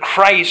priesthood of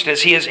Christ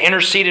as He has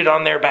interceded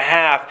on their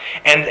behalf.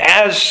 And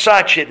as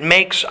such, it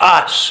makes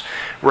us,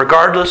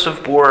 regardless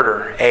of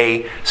border,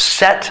 a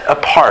set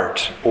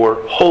apart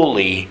or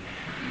holy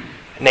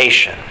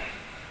nation.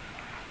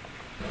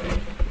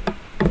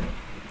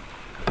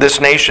 This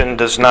nation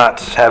does not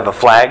have a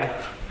flag.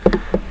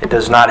 It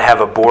does not have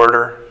a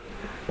border.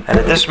 And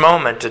at this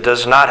moment, it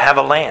does not have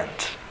a land.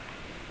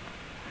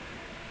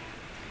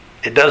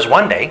 It does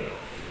one day.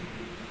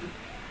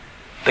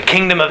 The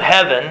kingdom of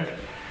heaven,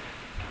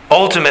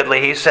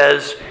 ultimately, he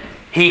says,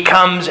 He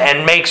comes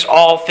and makes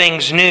all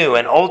things new.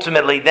 And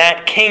ultimately,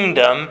 that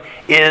kingdom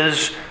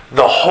is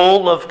the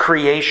whole of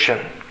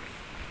creation.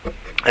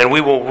 And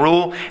we will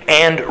rule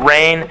and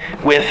reign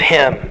with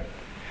Him.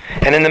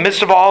 And in the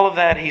midst of all of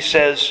that, he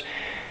says,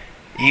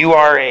 you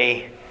are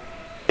a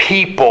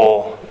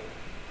people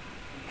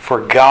for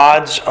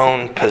God's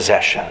own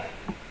possession.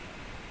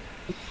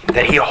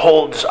 That He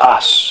holds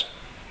us.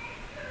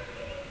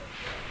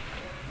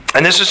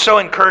 And this is so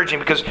encouraging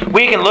because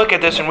we can look at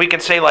this and we can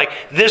say, like,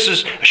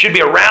 this should be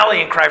a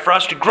rallying cry for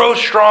us to grow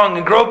strong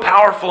and grow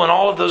powerful and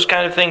all of those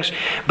kind of things.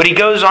 But he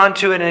goes on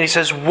to it and he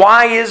says,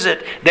 why is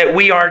it that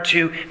we are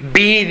to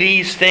be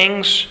these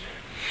things?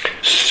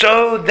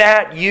 So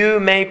that you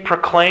may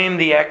proclaim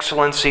the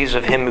excellencies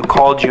of Him who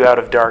called you out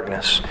of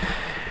darkness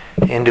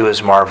into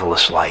His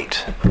marvelous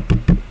light.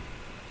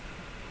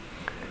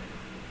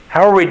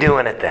 How are we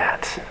doing at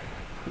that?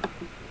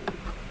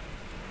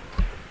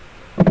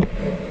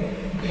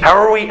 How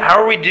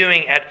are we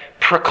doing at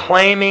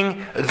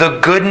proclaiming the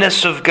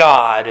goodness of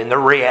God and the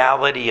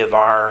reality of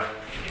our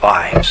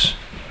lives?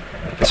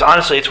 It's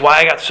why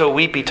I got so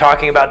weepy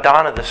talking about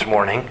Donna this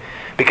morning,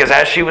 because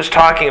as she was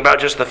talking about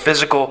just the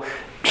physical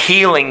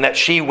healing that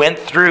she went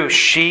through,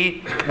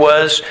 she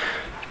was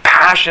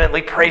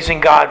passionately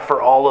praising God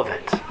for all of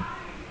it.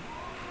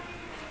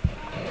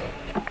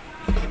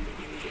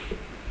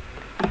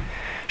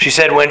 She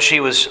said when she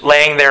was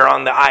laying there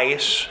on the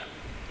ice,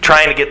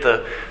 trying to get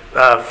the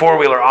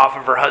four-wheeler off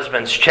of her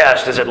husband's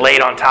chest as it laid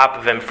on top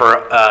of him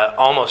for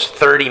almost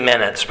 30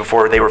 minutes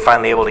before they were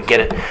finally able to get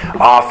it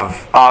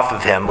off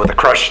of him, with a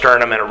crushed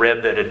sternum and a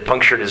rib that had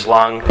punctured his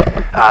lung,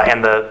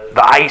 and the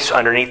ice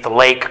underneath the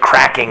lake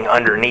cracking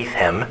underneath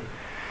him.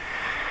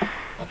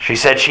 She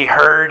said she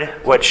heard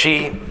what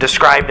she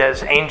described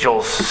as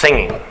angels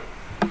singing.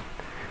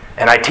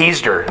 And I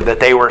teased her that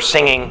they were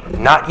singing,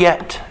 "Not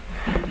yet,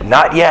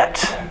 not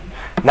yet,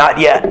 not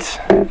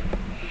yet."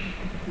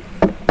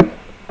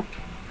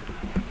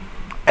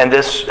 And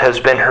this has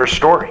been her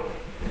story.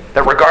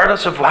 That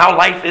regardless of how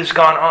life has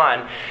gone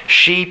on,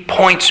 she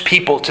points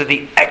people to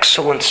the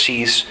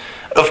excellencies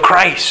of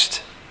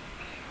Christ.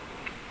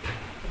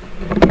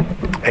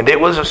 And it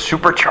was a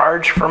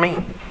supercharge for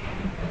me.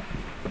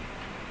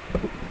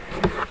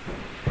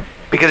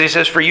 Because he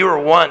says, for you were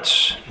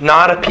once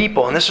not a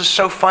people. And this is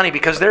so funny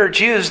because there are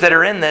Jews that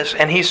are in this,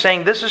 and he's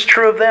saying this is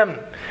true of them.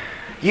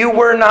 You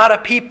were not a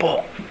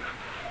people.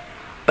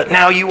 but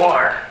now you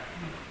are.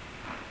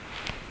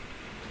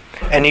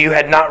 And you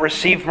had not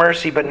received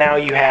mercy, but now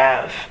you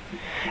have.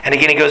 And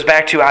again, he goes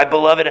back to, I,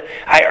 beloved,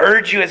 I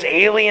urge you as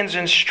aliens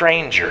and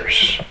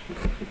strangers.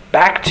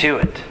 Back to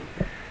it.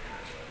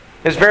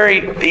 It's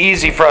very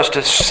easy for us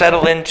to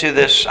settle into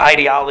this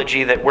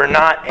ideology that we're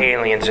not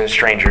aliens and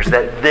strangers,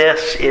 that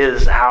this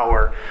is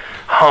our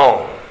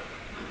home.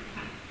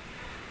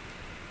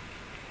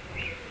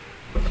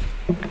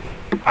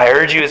 I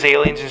urge you as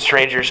aliens and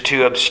strangers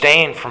to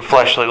abstain from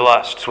fleshly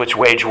lusts which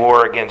wage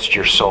war against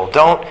your soul.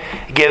 Don't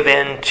give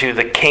in to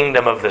the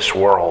kingdom of this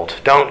world.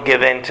 Don't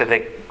give in to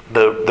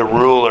the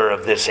ruler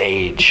of this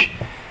age,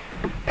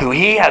 who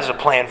he has a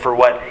plan for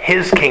what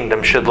his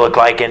kingdom should look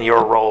like and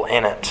your role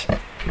in it.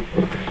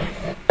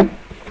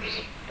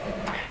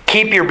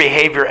 Keep your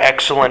behavior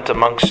excellent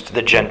amongst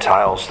the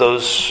Gentiles,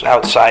 those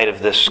outside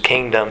of this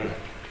kingdom,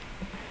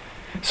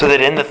 so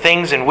that in the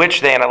things in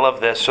which they, and I love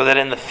this, so that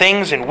in the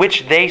things in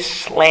which they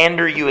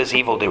slander you as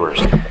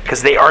evildoers,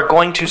 because they are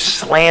going to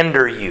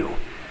slander you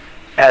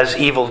as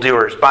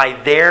evildoers by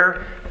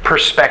their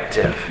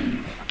perspective.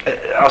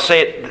 I'll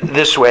say it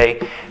this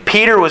way.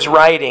 Peter was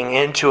writing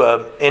into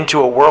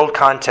a world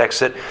context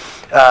that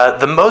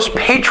the most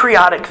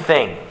patriotic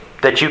thing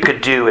that you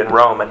could do in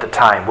Rome at the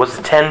time was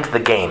attend the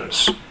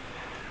games.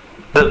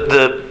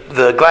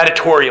 The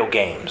gladiatorial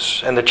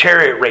games and the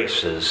chariot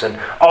races and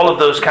all of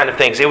those kind of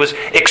things. It was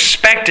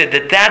expected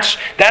that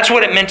that's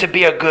what it meant to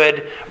be a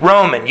good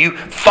Roman. You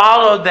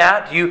followed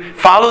that. You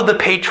followed the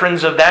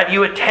patrons of that.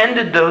 You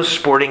attended those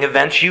sporting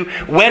events. You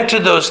went to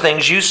those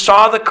things. You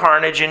saw the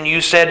carnage and you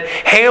said,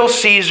 "Hail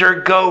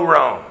Caesar, go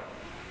Rome."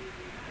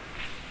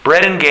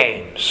 Bread and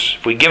games.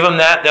 If we give them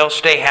that, they'll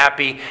stay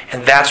happy,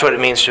 and that's what it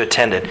means to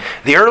attend it.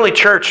 The early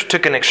church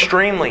took an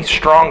extremely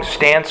strong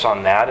stance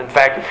on that. In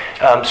fact,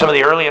 some of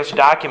the earliest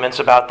documents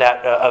about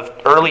that, of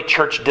early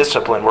church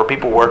discipline, where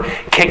people were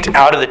kicked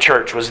out of the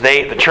church, was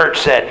the church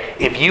said,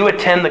 if you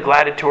attend the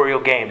gladiatorial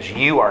games,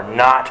 you are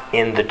not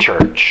in the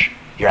church.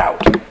 You're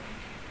out.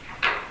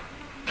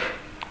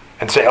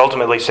 And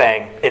ultimately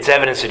saying, it's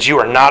evidence that you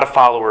are not a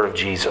follower of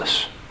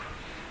Jesus.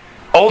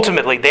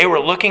 Ultimately, they were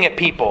looking at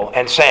people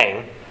and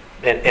saying,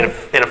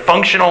 in a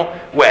functional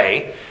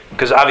way,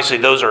 because obviously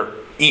those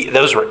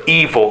were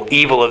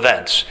evil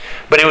events.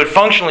 But it would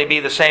functionally be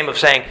the same of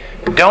saying,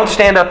 don't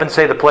stand up and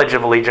say the Pledge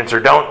of Allegiance, or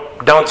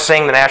don't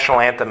sing the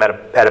national anthem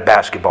at a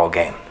basketball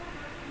game.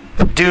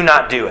 Do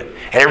not do it.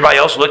 And everybody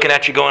else looking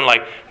at you going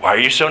like, why are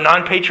you so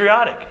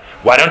non-patriotic?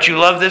 Why don't you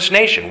love this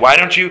nation? Why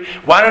don't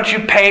you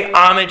pay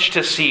homage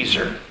to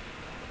Caesar?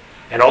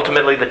 And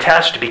ultimately the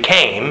test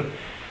became,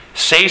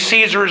 say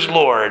Caesar is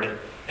Lord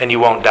and you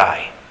won't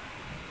die.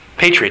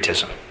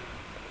 Patriotism.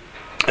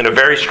 In a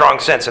very strong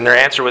sense. And their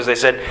answer was, they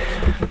said,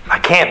 I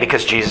can't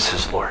because Jesus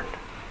is Lord.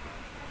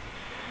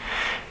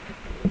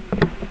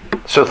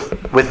 So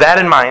with that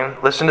in mind,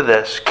 listen to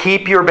this.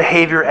 Keep your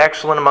behavior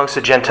excellent amongst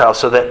the Gentiles,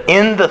 so that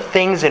in the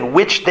things in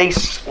which they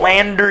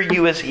slander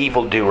you as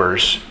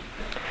evildoers,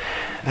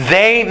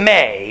 they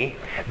may,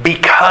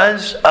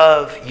 because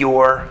of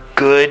your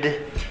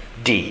good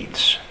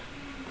deeds,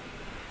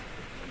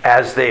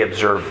 as they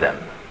observe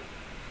them,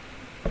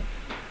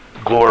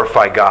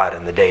 glorify God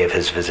in the day of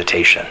His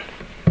visitation.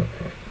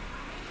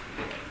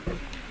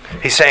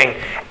 He's saying,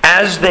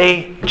 as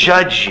they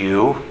judge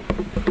you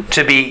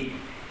to be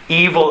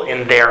evil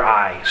in their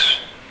eyes,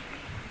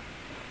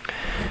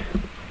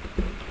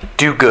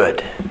 do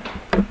good,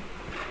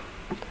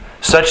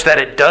 such that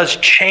it does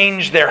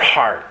change their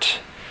heart,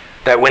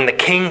 that when the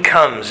King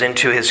comes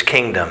into His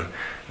kingdom,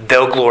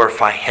 they'll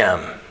glorify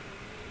Him.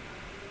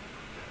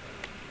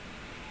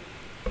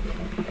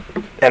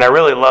 And I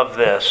really love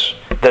this,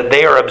 that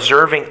they are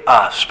observing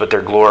us, but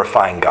they're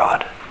glorifying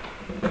God.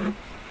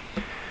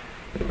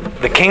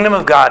 The kingdom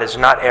of God is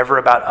not ever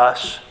about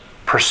us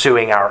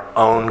pursuing our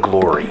own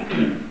glory,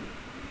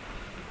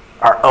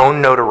 our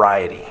own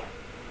notoriety,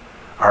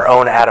 our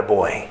own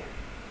attaboy.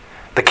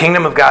 The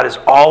kingdom of God is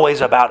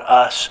always about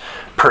us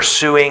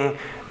pursuing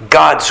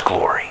God's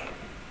glory,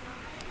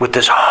 with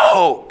this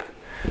hope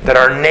that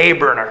our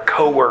neighbor and our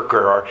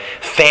coworker, our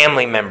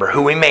family member,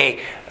 who we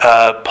may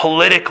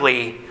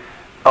politically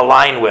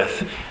align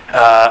with,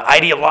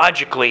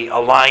 ideologically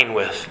align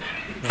with,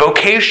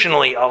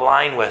 vocationally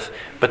align with,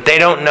 but they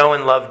don't know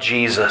and love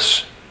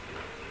Jesus.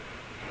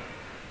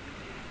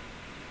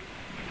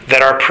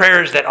 That our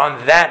prayers, that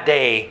on that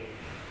day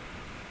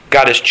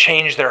God has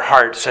changed their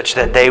hearts such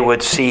that they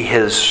would see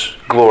His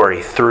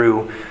glory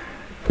through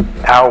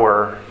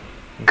our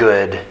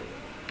good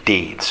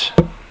deeds.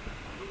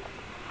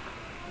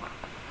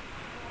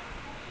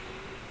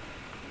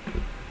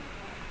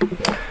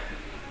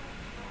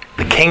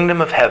 The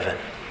kingdom of heaven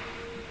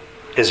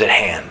is at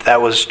hand.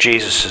 That was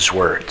Jesus'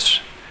 words.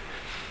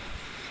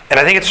 And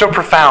I think it's so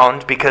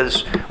profound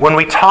because when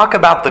we talk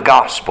about the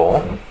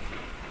gospel,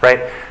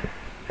 right?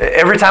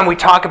 Every time we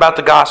talk about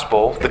the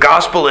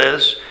gospel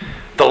is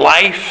the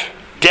life,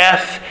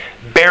 death,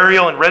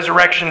 burial, and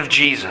resurrection of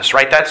Jesus,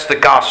 right? That's the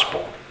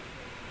gospel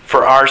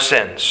for our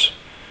sins.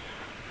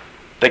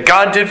 That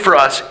God did for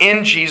us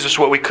in Jesus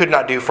what we could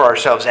not do for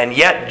ourselves. And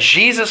yet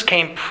Jesus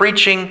came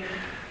preaching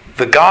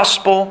the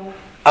gospel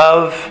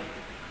of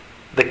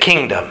the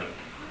kingdom.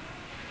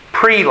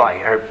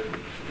 Pre-life, or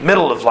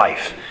middle of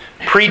life.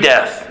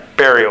 Pre-death,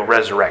 burial,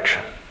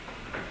 resurrection.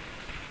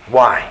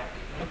 Why?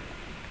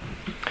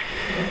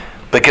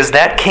 Because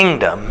that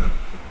kingdom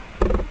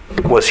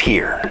was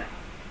here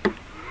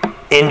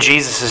in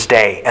Jesus'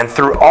 day. And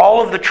through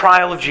all of the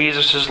trial of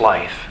Jesus'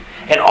 life,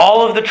 and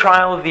all of the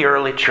trial of the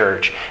early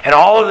church, and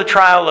all of the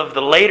trial of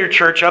the later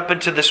church up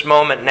into this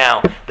moment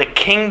now, the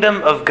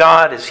kingdom of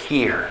God is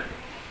here.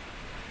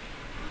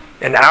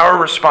 And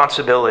our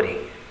responsibility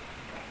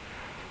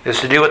is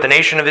to do what the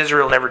nation of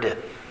Israel never did.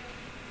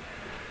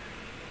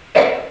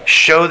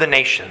 Show the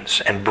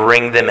nations and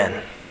bring them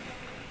in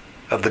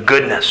of the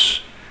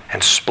goodness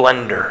and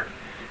splendor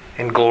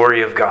and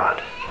glory of God.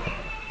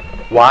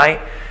 Why?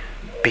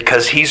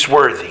 Because He's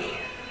worthy.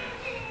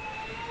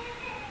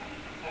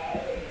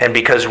 And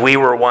because we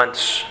were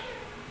once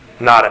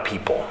not a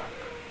people.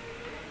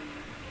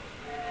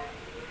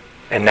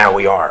 And now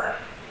we are.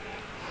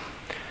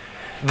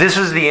 This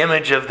is the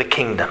image of the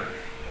kingdom.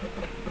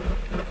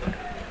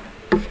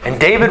 And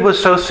David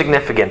was so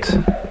significant,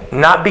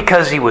 not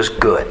because he was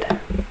good,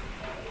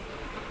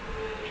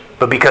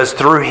 but because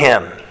through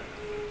him,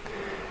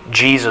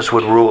 Jesus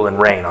would rule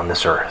and reign on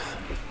this earth.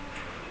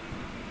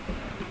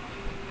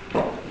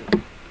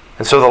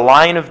 And so the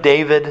line of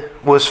David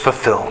was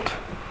fulfilled.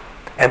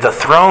 And the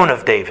throne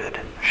of David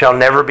shall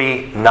never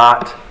be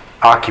not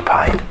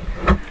occupied.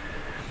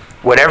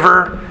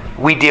 Whatever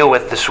we deal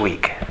with this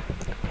week,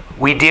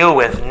 we deal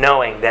with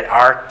knowing that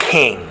our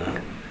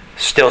King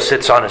still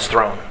sits on His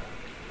throne.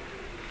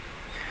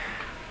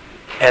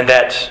 And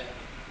that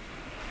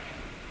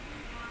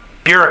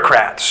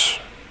bureaucrats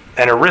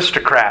and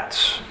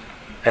aristocrats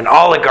and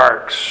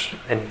oligarchs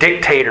and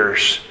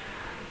dictators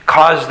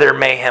cause their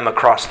mayhem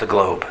across the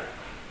globe.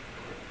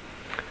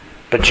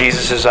 But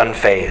Jesus is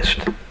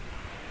unfazed.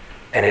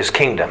 And His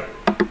kingdom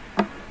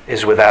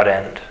is without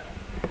end.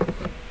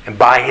 And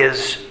by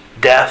His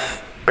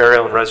death,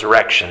 burial, and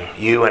resurrection,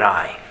 you and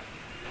I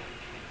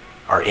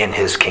are in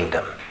His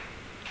kingdom.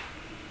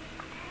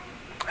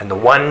 And the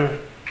one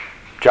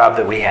job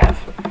that we have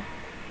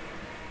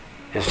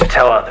is to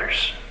tell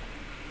others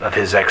of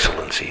His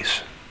excellencies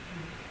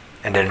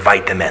and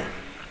invite them in,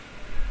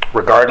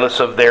 regardless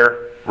of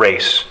their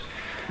race,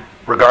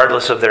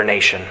 regardless of their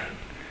nation,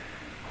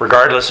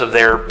 regardless of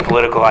their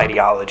political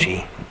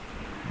ideology,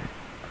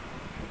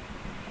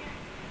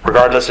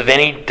 regardless of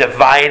any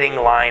dividing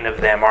line of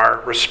them.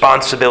 Our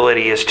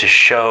responsibility is to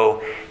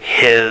show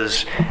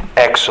His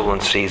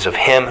excellencies of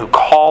Him who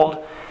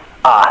called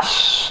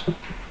us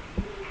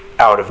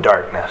out of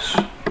darkness.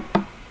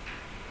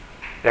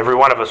 Every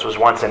one of us was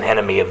once an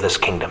enemy of this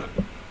kingdom.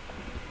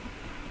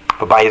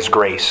 But by His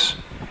grace,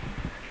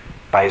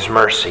 by His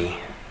mercy,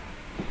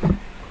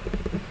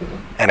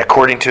 and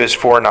according to His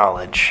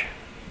foreknowledge,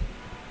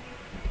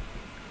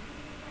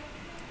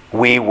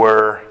 we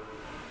were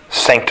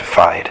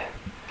sanctified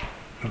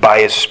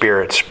by His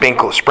Spirit,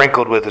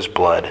 sprinkled with His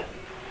blood,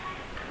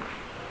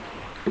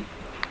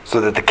 so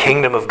that the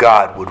kingdom of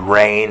God would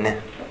reign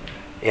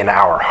in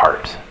our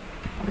heart.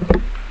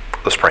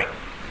 Let's pray.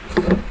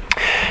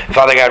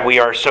 Father God, we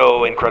are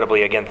so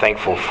incredibly, again,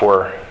 thankful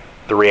for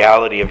the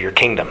reality of Your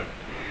kingdom.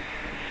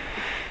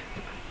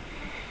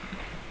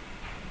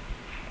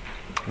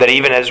 That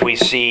even as we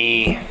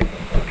see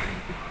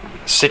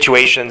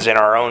situations in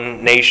our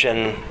own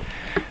nation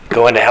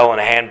go into hell in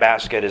a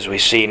handbasket, as we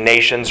see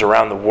nations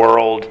around the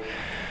world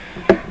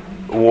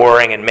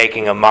warring and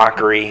making a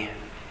mockery,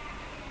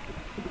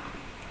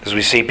 as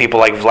we see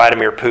people like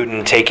Vladimir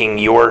Putin taking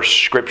Your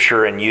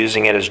scripture and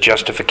using it as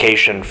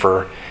justification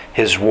for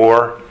his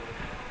war,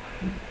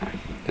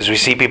 as we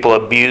see people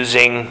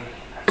abusing,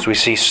 as we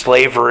see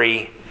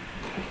slavery,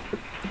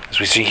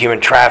 as we see human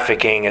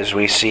trafficking, as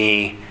we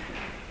see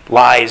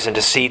lies and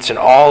deceits and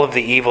all of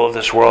the evil of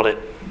this world,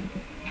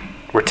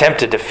 we're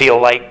tempted to feel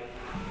like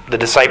the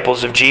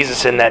disciples of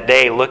Jesus in that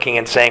day, looking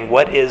and saying,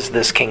 what is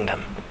this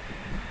kingdom?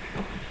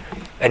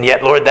 And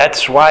yet, Lord,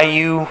 that's why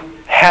You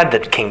had the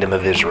kingdom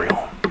of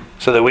Israel,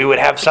 so that we would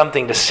have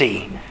something to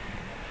see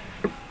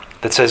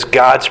that says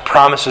God's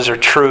promises are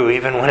true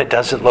even when it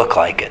doesn't look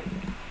like it.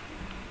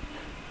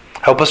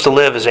 Help us to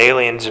live as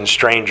aliens and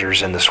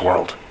strangers in this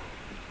world,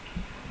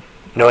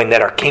 knowing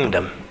that our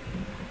kingdom,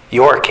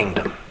 Your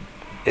kingdom,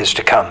 is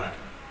to come.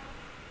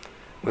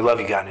 We love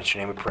You, God, in Your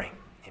name we pray.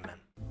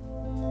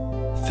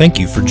 Thank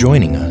you for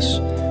joining us.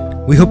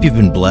 We hope you've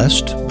been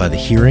blessed by the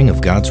hearing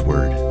of God's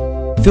Word.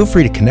 Feel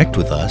free to connect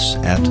with us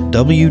at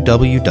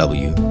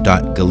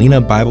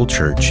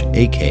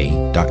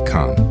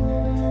www.galenabiblechurchak.com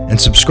and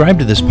subscribe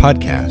to this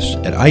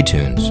podcast at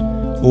iTunes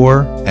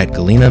or at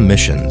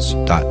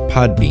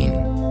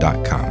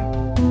galenamissions.podbean.com.